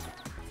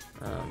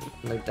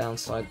 No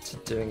downside to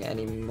doing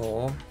any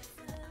more.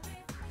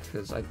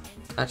 Because I...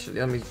 Actually,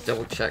 let me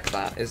double check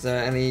that. Is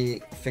there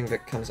anything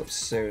that comes up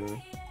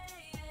soon?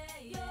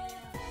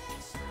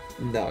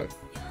 No.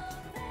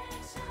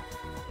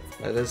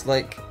 There's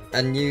like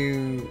a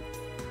new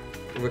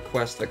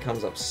request that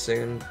comes up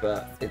soon,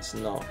 but it's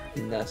not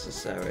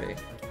necessary.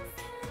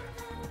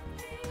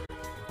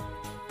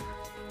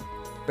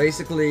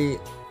 Basically,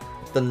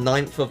 the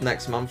 9th of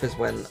next month is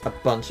when a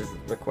bunch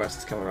of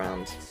requests come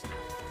around,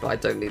 but I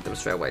don't need them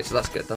straight away, so that's good.